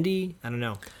for Randy. I don't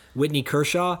know. Whitney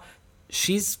Kershaw.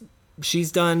 She's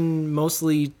done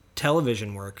mostly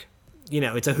television work. You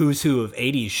know, it's a who's who of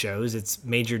 80s shows. It's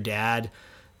Major Dad,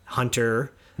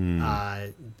 Hunter,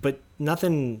 but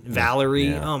nothing. Valerie.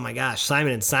 Yeah. Oh my gosh,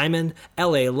 Simon and Simon,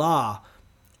 L.A. Law,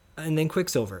 and then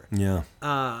Quicksilver. Yeah.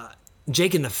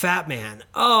 Jake and the Fat Man.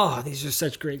 Oh, these are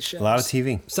such great shows. A lot of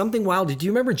TV. Something Wilder. Do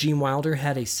you remember Gene Wilder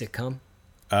had a sitcom?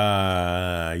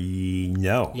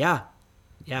 No.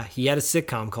 Yeah, he had a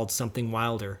sitcom called Something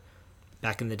Wilder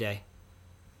back in the day.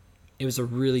 It was a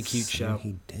really cute show.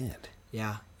 He did.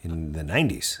 Yeah. In the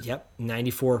 90s. Yep,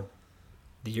 94.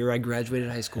 The year I graduated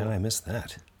high school. How did I miss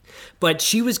that? But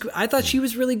I thought she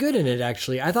was really good in it,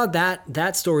 actually. I thought that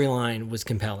storyline was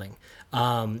compelling.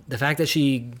 The fact that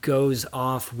she goes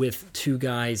off with two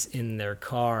guys in their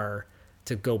car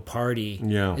to go party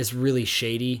is really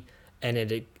shady. And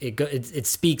it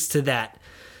speaks to that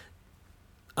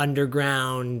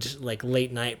underground, like,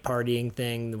 late night partying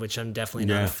thing, which I'm definitely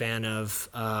not a fan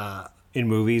of. In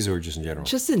movies or just in general?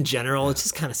 Just in general. It's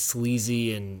just kind of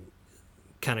sleazy and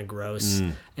kind of gross.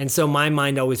 And so my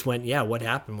mind always went, what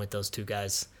happened with those two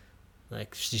guys?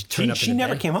 Like, she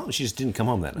never came home. She just didn't come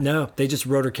home that night. No, they just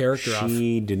wrote her character off.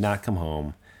 She did not come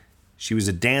home. She was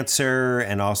a dancer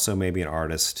and also maybe an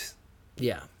artist.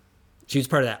 Yeah. She was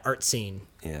part of that art scene.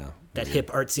 Yeah. That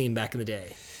hip art scene back in the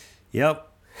day. Yep.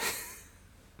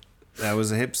 That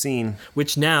was a hip scene.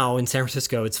 Which now in San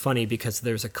Francisco, it's funny because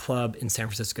there's a club in San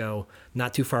Francisco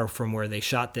not too far from where they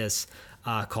shot this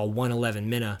called 111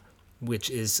 Minna, which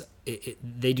is,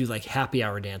 they do like happy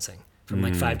hour dancing from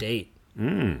like 5 to 8.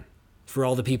 For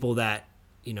all the people that,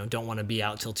 don't want to be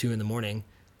out till 2 in the morning,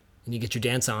 and you get your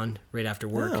dance on right after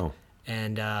work. Oh.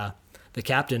 And the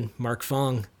captain, Mark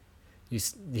Fong, he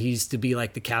used to be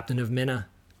like the captain of Minna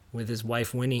with his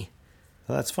wife Winnie.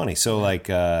 Well, that's funny. So like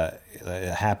a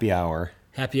happy hour.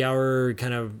 Happy hour,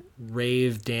 kind of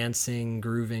rave, dancing,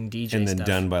 grooving, DJ and then stuff.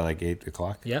 Done by like 8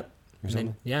 o'clock? Yep. Or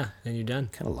something? Then you're done.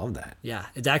 Kind of love that. Yeah,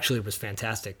 it actually was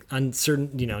fantastic. On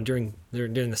certain, during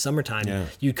the summertime,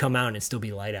 you'd come out and it'd still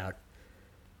be light out.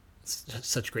 It's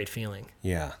such a great feeing.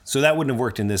 Yeah. So that wouldn't have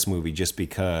worked in this movie just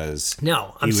because he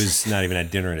was not even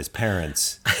at dinner at his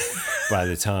parents by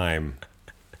the time,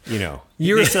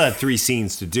 they still had 3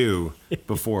 scenes to do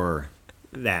before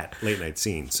that late night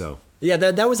scene. So yeah,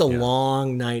 that was a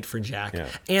long night for Jack. Yeah.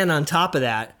 And on top of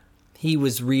that, he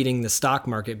was reading the stock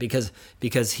market because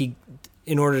he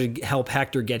in order to help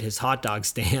Hector get his hot dog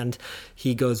stand,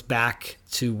 he goes back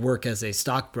to work as a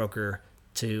stockbroker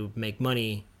to make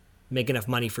enough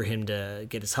money for him to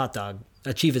get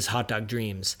achieve his hot dog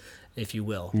dreams, if you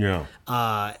will. Yeah.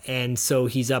 And so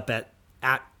he's up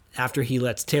after he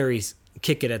lets Terry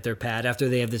kick it at their pad, after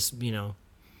they have this,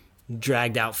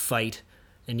 dragged out fight,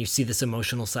 and you see this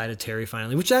emotional side of Terry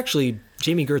finally, which actually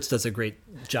Jamie Gertz does a great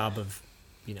job of,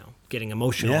 getting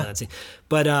emotional in that scene.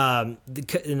 But and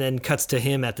then cuts to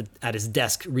him at his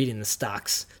desk reading the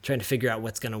stocks, trying to figure out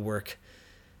what's going to work.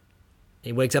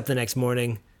 He wakes up the next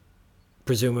morning,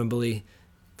 presumably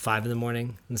 5 a.m,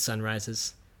 and the sun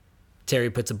rises. Terry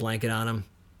puts a blanket on him.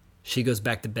 She goes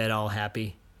back to bed all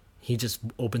happy. He just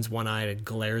opens one eye and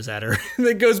glares at her and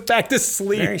then goes back to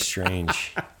sleep. Very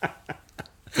strange.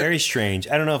 Very strange.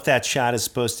 I don't know if that shot is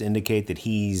supposed to indicate that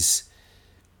he's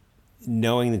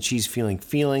knowing that she's feeling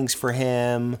feelings for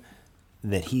him,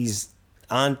 that he's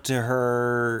onto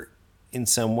her in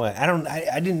some way.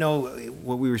 I didn't know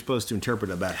what we were supposed to interpret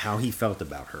about how he felt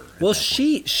about her. Well,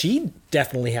 she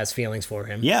definitely has feelings for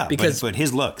him. Yeah, because but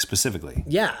his look specifically.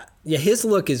 Yeah, his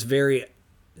look is very.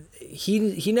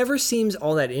 He never seems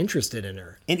all that interested in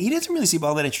her, and he doesn't really seem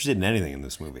all that interested in anything in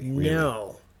this movie.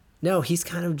 Really. No, he's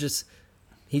kind of just.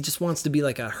 He just wants to be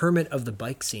like a hermit of the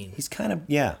bike scene. He's kind of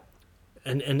yeah.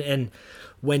 And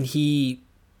when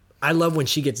I love when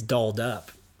she gets dolled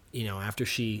up, after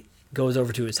she goes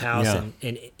over to his house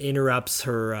and interrupts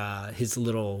his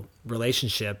little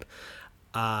relationship.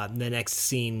 The next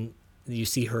scene, you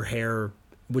see her hair,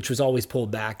 which was always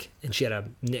pulled back, and she had a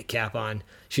knit cap on.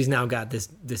 She's now got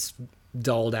this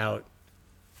dolled out.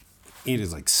 It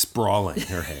is like sprawling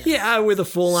her hair. Yeah, with a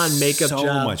full on makeup so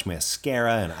job. So much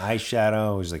mascara and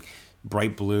eyeshadow. It was like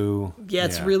bright blue. Yeah,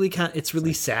 it's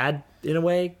really sad in a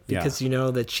way because you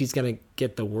know that she's gonna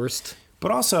get the worst.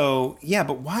 But also,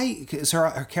 but why? Because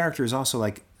her character is also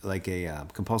like a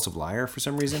compulsive liar for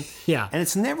some reason. Yeah, and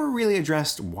it's never really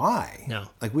addressed why. No,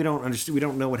 like we don't understand. We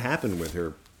don't know what happened with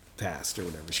her past or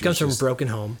whatever. She comes from a broken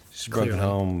home. She's a broken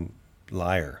home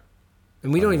liar,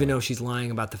 and we don't even know if she's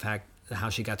lying about the fact how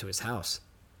she got to his house.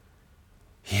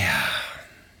 Yeah.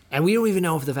 And we don't even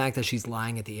know if the fact that she's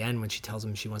lying at the end when she tells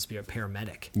him she wants to be a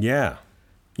paramedic. Yeah.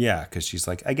 Yeah, because she's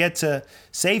like, I get to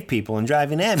save people and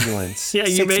drive an ambulance. Yeah,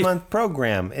 6-month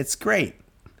program. It's great.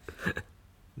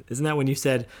 Isn't that when you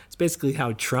said it's basically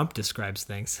how Trump describes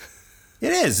things?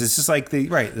 It is. It's just like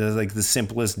the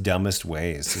simplest, dumbest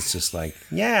ways. It's just like,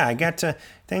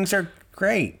 things are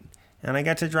great. And I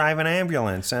got to drive an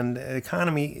ambulance and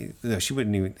economy. No, she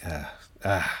wouldn't even.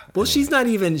 Well, anyway. she's not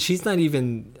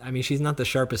even. I mean, she's not the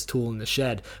sharpest tool in the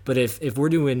shed. But if we're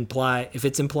to imply, if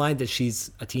it's implied that she's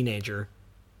a teenager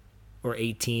or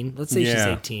 18, let's say she's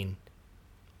 18.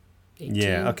 18.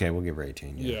 Yeah. Okay, we'll give her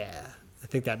 18. Yeah. I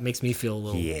think that makes me feel a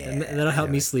little. Yeah. And that'll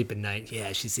help me sleep at night.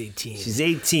 Yeah, she's 18. She's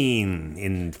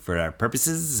 18 for our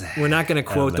purposes. We're not going to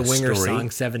quote the Winger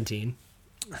song 17.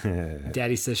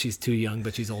 Daddy says she's too young,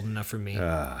 but she's old enough for me.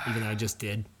 Even though I just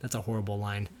did. That's a horrible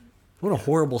line. What a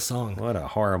horrible song. What a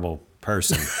horrible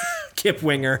person. Kip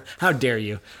Winger. How dare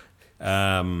you? So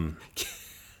I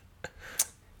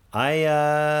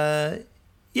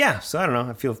don't know.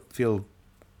 I feel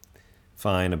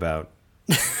fine about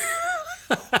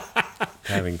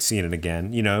having seen it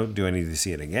again. Do I need to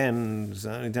see it again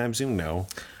anytime soon? No.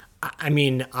 I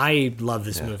mean, I love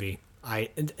this movie.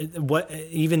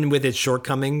 Even with its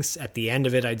shortcomings at the end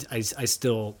of it, I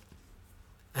still,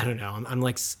 I don't know. I'm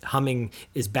like humming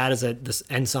as bad as this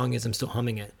end song is. I'm still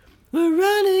humming it. We're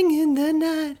running in the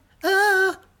night.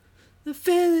 Oh, the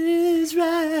feeling is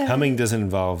right. Humming doesn't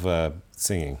involve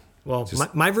singing. Well,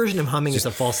 my version of humming is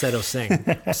a falsetto sing.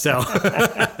 So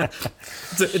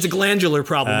it's a glandular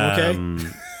problem.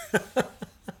 Okay.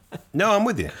 No, I'm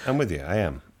with you. I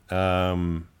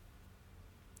am.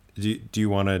 Do you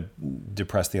want to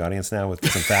depress the audience now with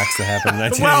some facts that happened in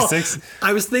 1986? Well,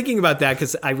 I was thinking about that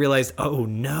because I realized, oh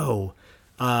no,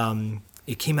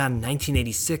 it came out in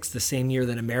 1986, the same year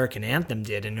that American Anthem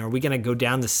did. And are we going to go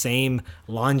down the same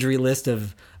laundry list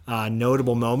of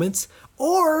notable moments?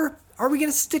 Or are we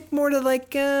going to stick more to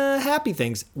like happy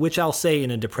things, which I'll say in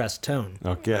a depressed tone?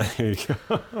 Okay, here you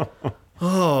go.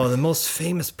 Oh, the most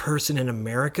famous person in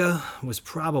America was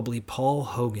probably Paul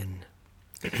Hogan.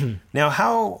 Now,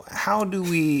 how do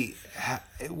we?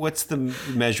 What's the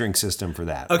measuring system for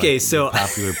that? Okay, so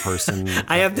popular person.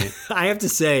 I have to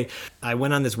say, I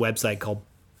went on this website called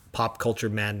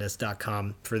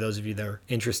popculturemadness.com for those of you that are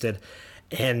interested,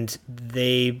 and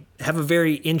they have a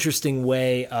very interesting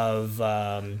way of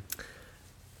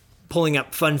pulling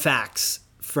up fun facts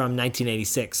from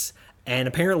 1986. And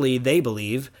apparently, they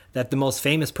believe that the most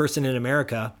famous person in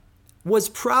America was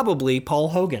probably Paul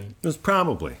Hogan. It was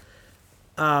probably.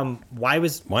 Why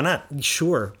not?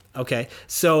 Sure. Okay.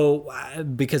 So,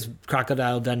 because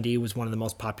Crocodile Dundee was one of the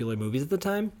most popular movies at the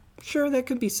time. Sure, that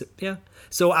could be. Yeah.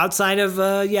 So outside of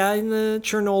in the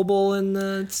Chernobyl and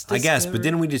the. I guess, but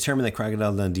didn't we determine that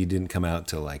Crocodile Dundee didn't come out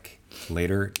till like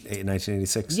later,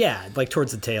 1986? Yeah, like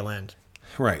towards the tail end.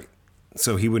 Right.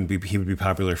 So he would be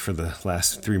popular for the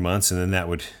last 3 months, and then that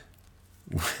would.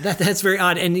 That's very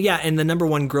odd. And yeah, and the number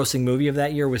one grossing movie of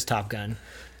that year was Top Gun.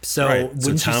 So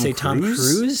wouldn't you say Tom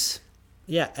Cruise?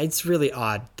 Yeah, it's really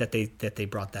odd that they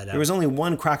brought that up. There was only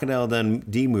one Crocodile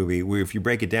Dundee movie where, if you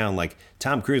break it down, like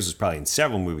Tom Cruise was probably in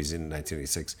several movies in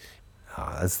 1986.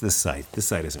 Oh, that's this site. This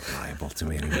site isn't reliable to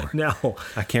me anymore. No,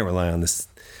 I can't rely on this.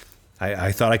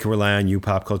 I thought I could rely on you,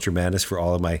 Pop Culture Madness, for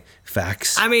all of my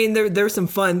facts. I mean, there's some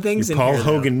fun things in Paul here.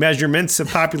 Hogan measurements of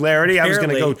popularity. I was going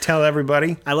to go tell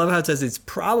everybody. I love how it says it's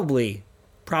probably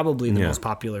the most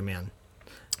popular man.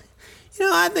 You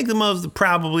know, I think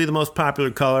probably the most popular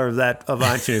color of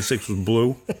 1986 was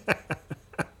blue.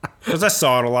 Because I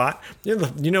saw it a lot.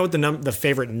 You know what the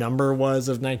favorite number was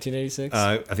of 1986?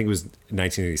 I think it was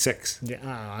 1986.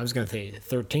 Yeah, I was going to say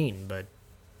 13, but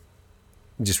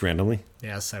just randomly.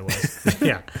 Yes, I was.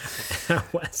 Yeah, I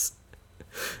was.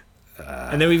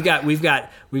 And then we've got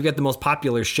the most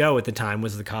popular show at the time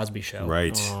was the Cosby Show.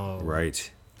 Right. Oh.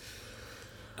 Right.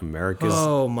 America's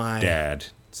dad.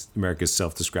 America's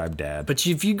self-described dad. But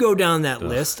if you go down that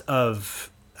list of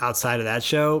outside of that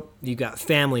show, you got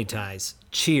Family Ties,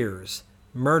 Cheers,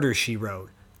 Murder, She Wrote,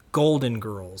 Golden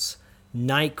Girls,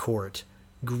 Night Court,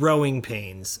 Growing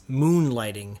Pains,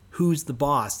 Moonlighting, Who's the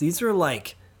Boss. These are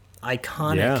like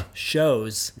iconic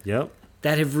shows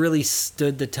that have really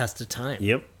stood the test of time.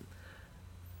 Yep.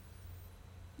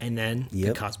 And then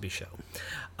the Cosby Show.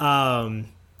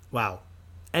 Wow.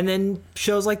 And then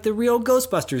shows like The Real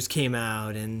Ghostbusters came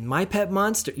out and My Pet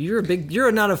Monster.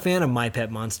 You're not a fan of My Pet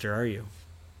Monster, are you?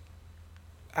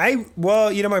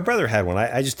 Well, my brother had one.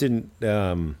 I just didn't.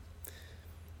 I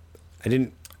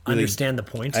didn't really understand the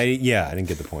point. I didn't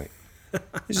get the point.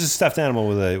 It's just a stuffed animal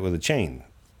with a chain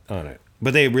on it.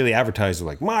 But they really advertised it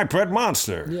like My Pet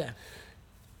Monster. Yeah.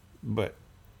 But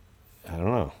I don't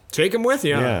know. Take him with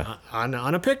you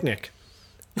on a picnic.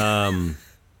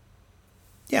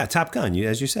 Yeah, Top Gun,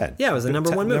 as you said. Yeah, it was the number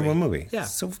one movie. Number one movie. Yeah.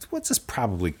 So what's this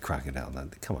probably Crocodile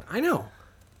Dundee? Come on. I know.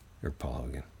 Or Paul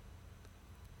Hogan.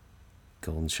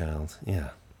 Golden Child.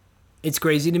 Yeah. It's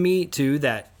crazy to me, too,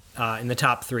 that in the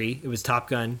top three, it was Top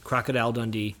Gun, Crocodile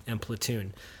Dundee, and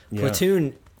Platoon. Yeah.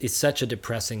 Platoon is such a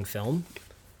depressing film.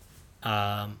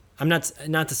 I'm not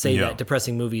to say that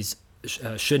depressing movies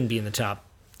shouldn't be in the top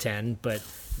 10, but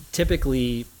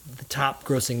typically the top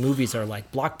grossing movies are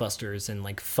like blockbusters and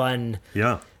like fun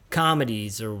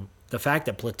comedies, or the fact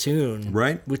that Platoon,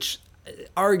 which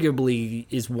arguably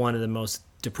is one of the most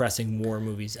depressing war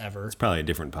movies ever. It's probably a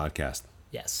different podcast.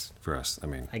 Yes. For us. I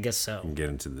mean, I guess so. You can get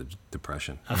into the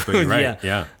depression. But you're right.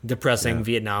 Yeah. Depressing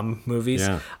Vietnam movies.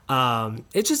 Yeah.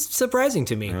 It's just surprising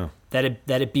to me that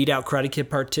it beat out Karate Kid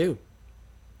Part 2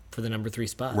 for the number 3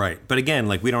 spot. Right. But again,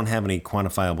 like, we don't have any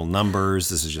quantifiable numbers.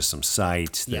 This is just some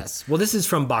site. Yes. Well, this is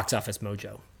from Box Office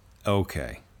Mojo.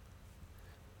 Okay.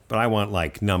 But I want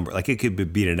like number, like it could be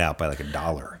beaten out by like $1.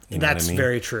 You know That's what I mean?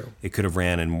 Very true. It could have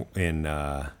ran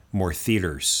in more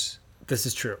theaters. This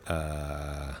is true.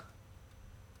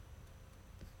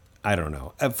 I don't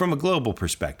know. From a global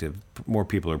perspective, more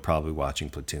people are probably watching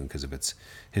Platoon because of its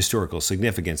historical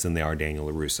significance than they are Daniel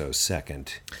LaRusso's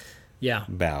second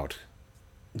bout.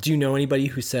 Do you know anybody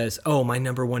who says, "Oh, my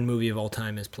number one movie of all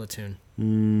time is Platoon"?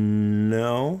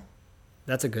 No.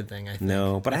 That's a good thing, I think.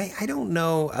 No, but I don't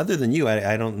know. Other than you,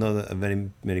 I don't know of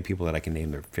many people that I can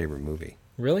name their favorite movie.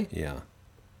 Really? Yeah.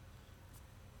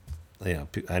 Yeah,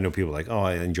 I know people like, oh,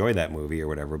 I enjoy that movie or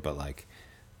whatever, but like,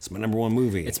 it's my number one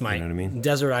movie. It's my you know what I mean?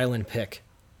 desert island pick.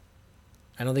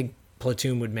 I don't think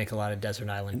Platoon would make a lot of desert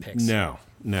island picks. No.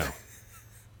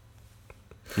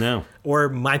 Or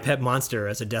My Pet Monster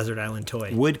as a desert island toy.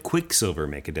 Would Quicksilver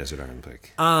make a desert island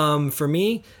pick? For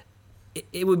me,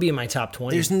 it would be in my top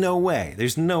 20. There's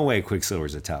no way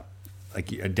Quicksilver's a top,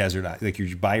 like a desert, like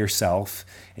you're by yourself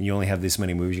and you only have this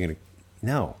many movies. You're gonna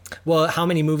no. Well, how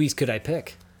many movies could I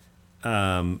pick?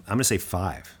 I'm gonna say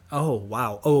 5. Oh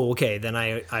wow. Oh okay. Then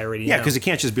I already know. Yeah, because it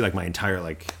can't just be like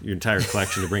your entire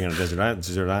collection to bring on a desert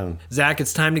island. Zach,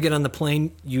 it's time to get on the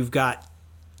plane. You've got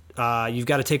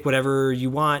to take whatever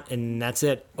you want, and that's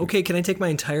it. Okay, can I take my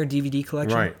entire DVD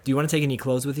collection? Right. Do you want to take any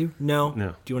clothes with you? No.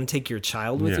 No. Do you want to take your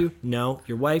child with you? No.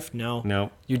 Your wife? No.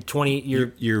 No.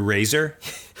 Your razor?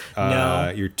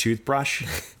 No. Your toothbrush?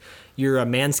 Your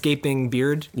manscaping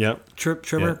beard? Yep.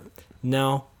 Trimmer? Yep.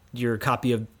 No. Your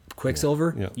copy of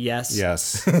Quicksilver? Yeah. Yes.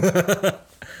 Yes.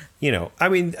 You know, I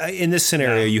mean, in this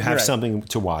scenario, you have something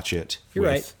to watch it. You're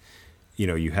right. You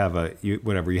know, you have a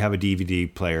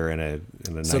DVD player and a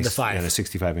nice and a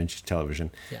 65-inch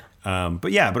television. Yeah.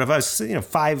 But if I was,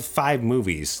 five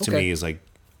movies to me is like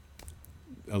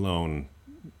Alone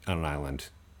on an Island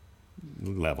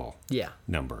level. Yeah.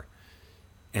 Number.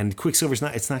 And Quicksilver's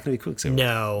not. It's not going to be Quicksilver.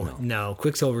 No.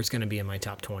 Quicksilver's going to be in my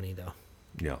top 20 though.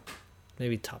 Yeah.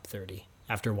 Maybe top 30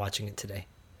 after watching it today.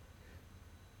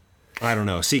 I don't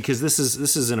know. See, because this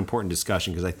is an important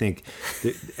discussion because I think,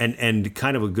 and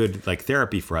kind of a good like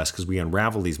therapy for us because we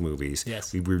unravel these movies.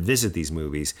 Yes. We revisit these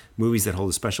movies that hold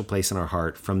a special place in our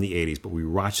heart from the 80s, but we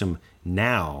watch them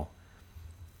now.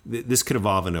 This could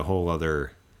evolve into a whole other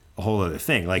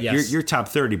thing. Like your top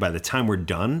 30 by the time we're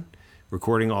done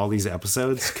recording all these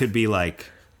episodes could be like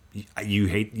you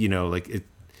hate, like it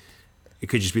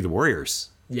could just be the Warriors.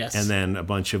 Yes. And then a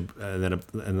bunch of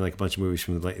like a bunch of movies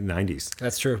from the late 90s.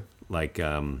 That's true. Like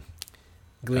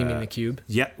Gleaming the Cube.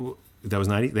 Yeah, that was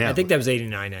 90. Yeah, I think that was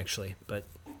 89 actually, but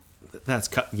that's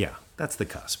the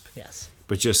cusp. Yes.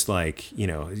 But just like,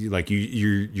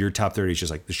 your top 30 is just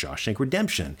like The Shawshank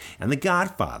Redemption and The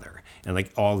Godfather and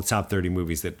like all the top 30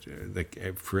 movies that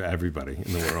like for everybody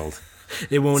in the world.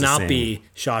 It will not be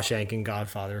Shawshank and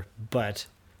Godfather, but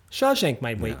Shawshank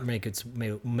might make its way.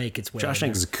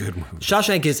 Shawshank is a good movie.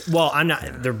 Shawshank is I'm not.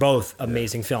 Yeah. They're both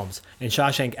amazing films, and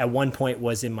Shawshank at one point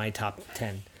was in my top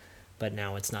 10, but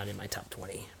now it's not in my top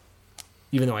 20,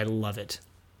 even though I love it.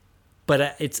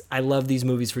 But I love these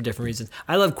movies for different reasons.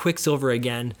 I love Quicksilver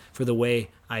again for the way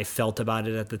I felt about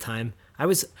it at the time.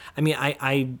 I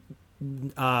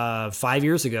 5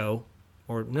 years ago,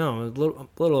 or no, a little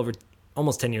over,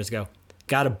 almost 10 years ago,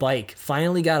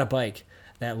 finally got a bike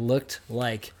that looked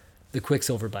like the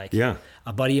Quicksilver bike. Yeah.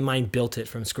 A buddy of mine built it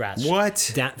from scratch. What?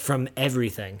 From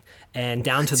everything. And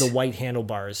down to the white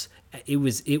handlebars. It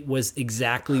was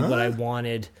exactly what I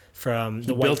wanted from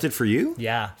the white. He built it for you?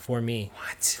 Yeah, for me.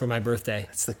 What? For my birthday.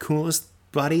 That's the coolest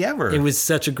buddy ever. It was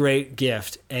such a great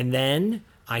gift. And then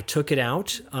I took it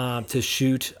out to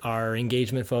shoot our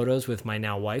engagement photos with my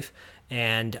now wife.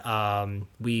 And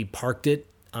we parked it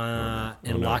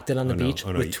and locked it on the beach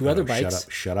with two other bikes.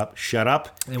 Shut up.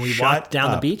 And we walked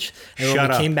down the beach. And when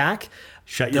we came back,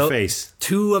 shut your face.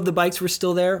 Two of the bikes were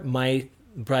still there. My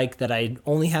bike that I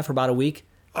only have for about a week.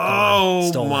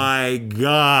 Oh my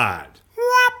God.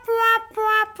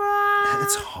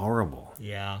 That's horrible.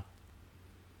 Yeah.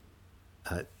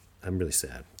 I'm really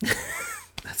sad.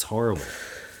 That's horrible.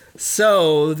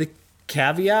 So the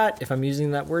caveat, if I'm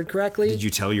using that word correctly. Did you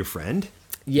tell your friend?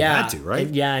 Yeah. You had to,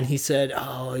 right? And he said,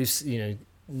 he's,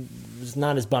 was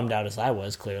not as bummed out as I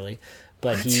was, clearly.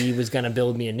 But he was going to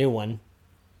build me a new one.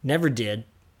 Never did.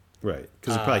 Right.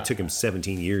 Because it probably took him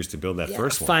 17 years to build that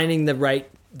first one. Finding the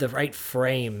right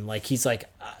frame. Like, he's like,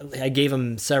 I gave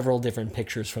him several different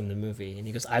pictures from the movie. And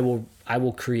he goes, I will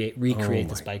recreate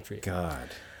this bike for you. God.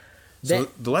 So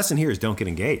the lesson here is don't get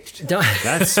engaged.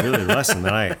 That's really the lesson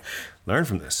that I learned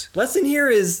from this. Lesson here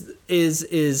is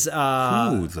get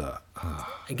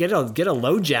a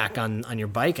low jack on your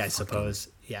bike, I suppose.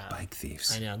 Yeah. Bike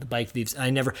thieves. I know, the bike thieves.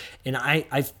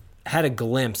 I've had a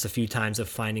glimpse a few times of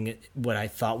finding it, what I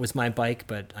thought was my bike,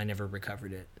 but I never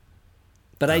recovered it.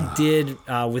 But I did,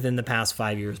 within the past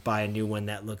 5 years, buy a new one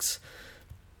that looks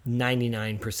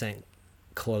 99%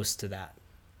 close to that.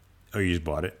 Oh, you just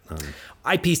bought it?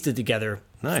 I pieced it together.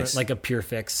 Nice. Like a pure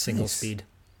fix single speed.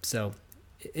 So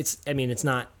it's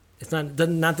not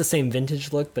the same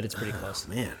vintage look, but it's pretty close.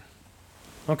 Man.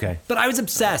 Okay. But I was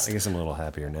obsessed. I guess I'm a little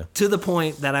happier now. To the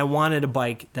point that I wanted a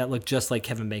bike that looked just like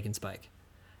Kevin Bacon's bike.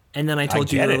 And then I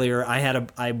told you earlier,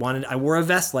 I wore a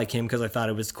vest like him because I thought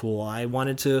it was cool. I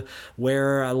wanted to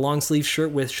wear a long sleeve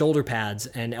shirt with shoulder pads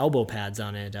and elbow pads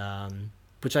on it,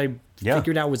 which I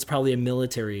figured out was probably a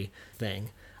military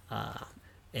thing.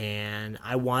 And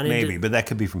I wanted but that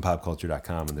could be from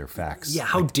popculture.com and their facts. Yeah,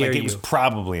 how dare you? It was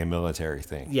probably a military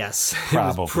thing. Yes,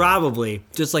 probably. Probably.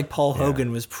 Just like Paul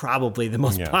Hogan was probably the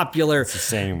most popular. It's the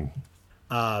same.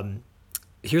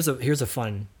 Here's a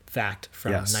fun fact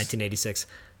from 1986.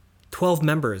 12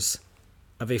 members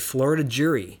of a Florida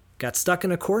jury got stuck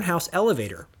in a courthouse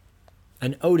elevator,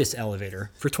 an Otis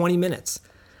elevator, for 20 minutes.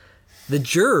 The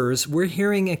jurors were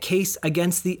hearing a case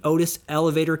against the Otis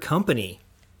Elevator Company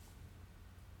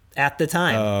at the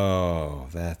time. Oh,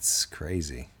 that's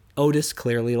crazy. Otis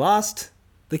clearly lost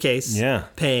the case, Yeah.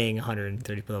 paying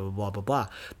 $130, blah, blah, blah, blah, blah.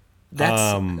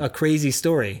 That's a crazy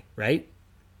story, right?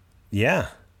 Yeah.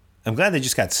 I'm glad they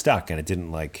just got stuck and it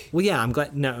didn't like. Well, yeah, I'm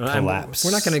glad. No, collapse.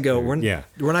 we're not going to go. We're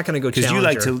not going to go. Because you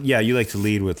like to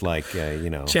lead with like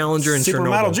Challenger and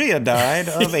Supermodel Chernobyl. Gia died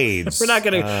of AIDS. We're not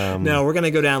going to. No, we're going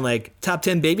to go down like top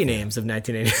 10 baby names of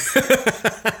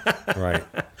 1980. Right.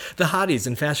 The hotties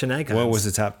and fashion icons. What was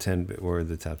the top 10? Were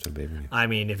the top 10 baby names? I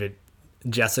mean,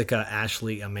 Jessica,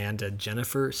 Ashley, Amanda,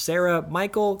 Jennifer, Sarah,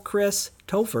 Michael, Chris,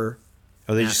 Topher.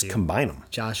 Oh, they Matthew, just combine them.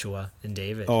 Joshua and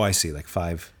David. Oh, I see. Like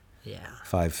 5. Yeah.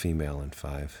 5 female and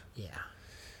 5. Yeah.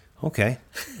 Okay.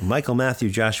 Michael, Matthew,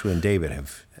 Joshua, and David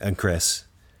and Chris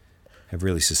have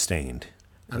really sustained.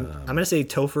 I'm going to say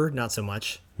Topher, not so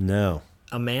much. No.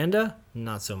 Amanda,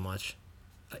 not so much.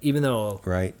 Even though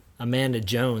right. Amanda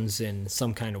Jones in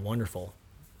Some Kind of Wonderful.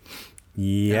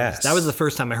 Yes. That was the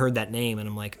first time I heard that name, and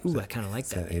I'm like, ooh, I kind of like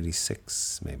that.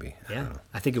 86, maybe. Yeah.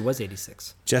 I think it was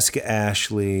 86. Jessica,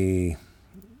 Ashley.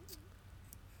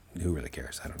 Who really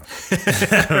cares? I don't know.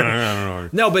 I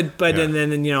don't know. No, but and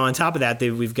then on top of that,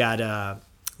 we've got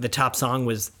the top song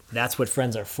was "That's What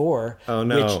Friends Are For,"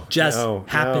 which just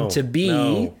happened to be.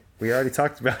 No. We already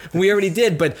talked about it. We already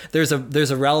did, but there's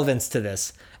a relevance to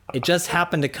this. It just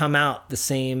happened to come out the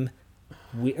same.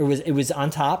 It was on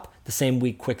top the same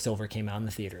week Quicksilver came out in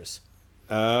the theaters.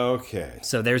 Okay.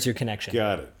 So there's your connection.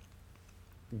 Got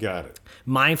it.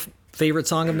 My favorite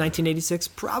song of 1986,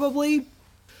 probably.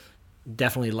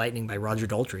 Definitely Lightning by Roger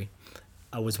Daltrey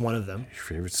was one of them. Your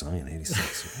favorite song in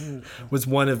 86? Was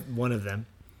one of them.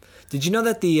 Did you know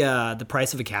that the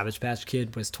price of a Cabbage Patch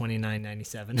Kid was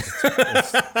 $29.97?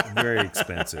 It's very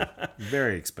expensive.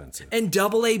 Very expensive. And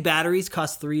AA batteries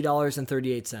cost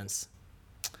 $3.38.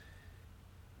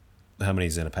 How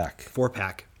many's in a pack?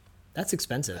 4-pack. That's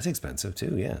expensive. That's expensive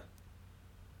too, yeah.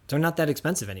 They're not that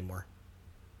expensive anymore.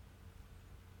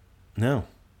 No.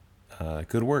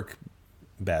 Good work.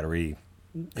 Battery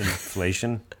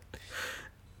inflation.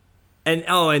 And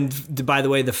by the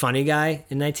way, the funny guy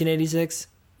in 1986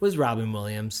 was Robin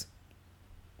Williams.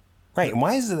 Right. And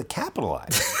why is it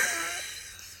capitalized?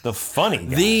 The funny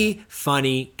guy. The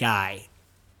funny guy.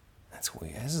 That's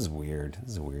weird. This is weird.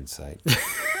 This is a weird site.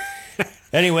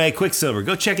 Anyway, Quicksilver.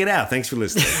 Go check it out. Thanks for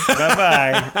listening.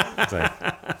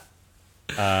 Bye-bye.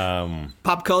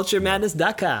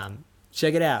 PopCultureMadness.com.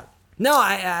 Check it out. No,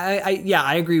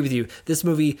 I agree with you. This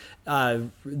movie,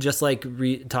 just like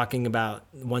talking about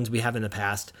ones we have in the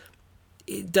past,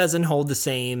 it doesn't hold the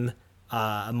same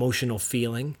emotional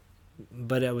feeling,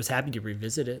 but I was happy to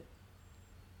revisit it.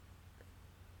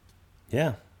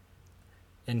 Yeah.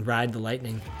 And ride the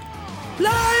lightning.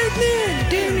 Lightning!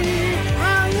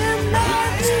 I am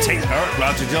lightning! All right,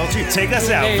 Roger Daltrey, take us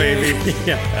out, baby.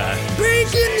 Yeah.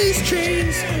 Breaking these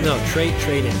chains. No,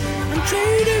 trading. I'm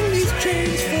trading these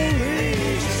chains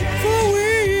for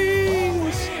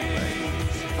wings.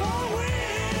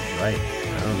 Right.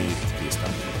 I don't need to be a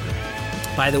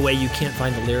stockbroker. By the way, you can't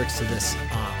find the lyrics to this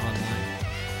online.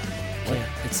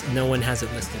 No one has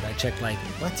it listed. I checked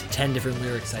 10 different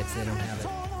lyric sites. They don't have it.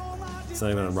 It's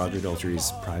not even on Roger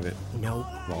Daltrey's private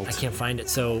vault. I can't find it.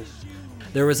 So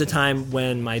there was a time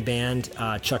when my band,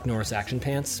 Chuck Norris Action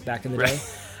Pants, back in the day,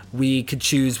 we could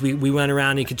choose, we went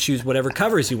around and you could choose whatever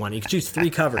covers you wanted. You could choose 3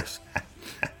 covers.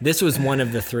 This was one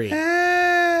of the 3.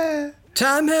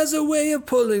 Time has a way of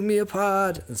pulling me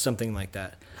apart. Something like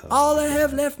that. All I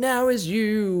have left now is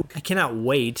you. I cannot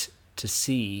wait to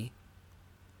see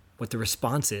what the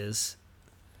response is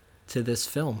to this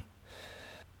film.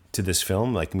 To this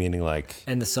film? Meaning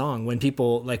And the song. When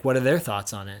people, what are their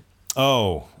thoughts on it?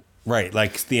 Oh, right.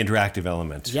 Like the interactive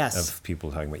element. Yes. Of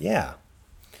people talking about. Yeah.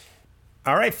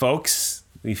 All right, folks.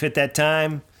 We've hit that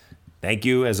time. Thank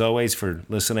you, as always, for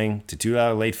listening to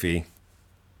 $2 Late Fee.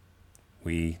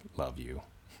 We love you.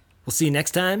 We'll see you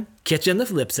next time. Catch you on the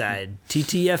flip side.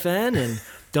 TTFN, and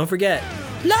don't forget,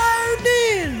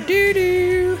 lightning,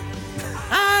 doo-doo.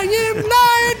 I am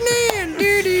lightning,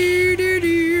 doo-doo,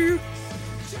 doo-doo.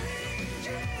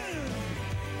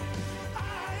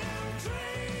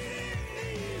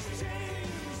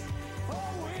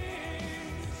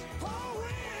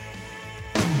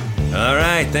 All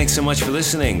right. Thanks so much for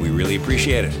listening. We really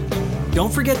appreciate it.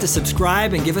 Don't forget to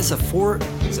subscribe and give us a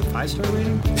 5-star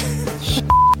rating?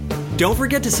 Don't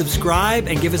forget to subscribe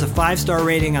and give us a 5-star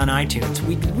rating on iTunes.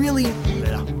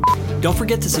 Don't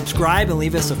forget to subscribe and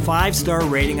leave us a 5-star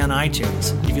rating on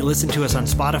iTunes. If you listen to us on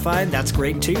Spotify, that's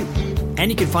great too. And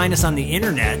you can find us on the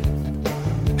internet.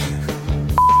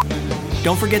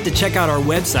 Don't forget to check out our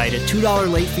website at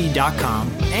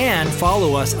 $2latefee.com and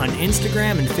follow us on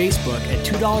Instagram and Facebook at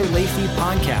 $2 Late Fee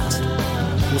Podcast.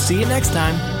 We'll see you next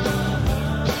time.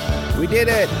 We did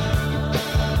it.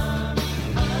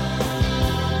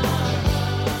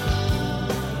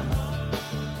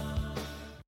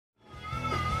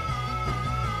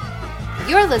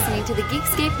 You're listening to the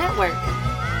Geekscape Network.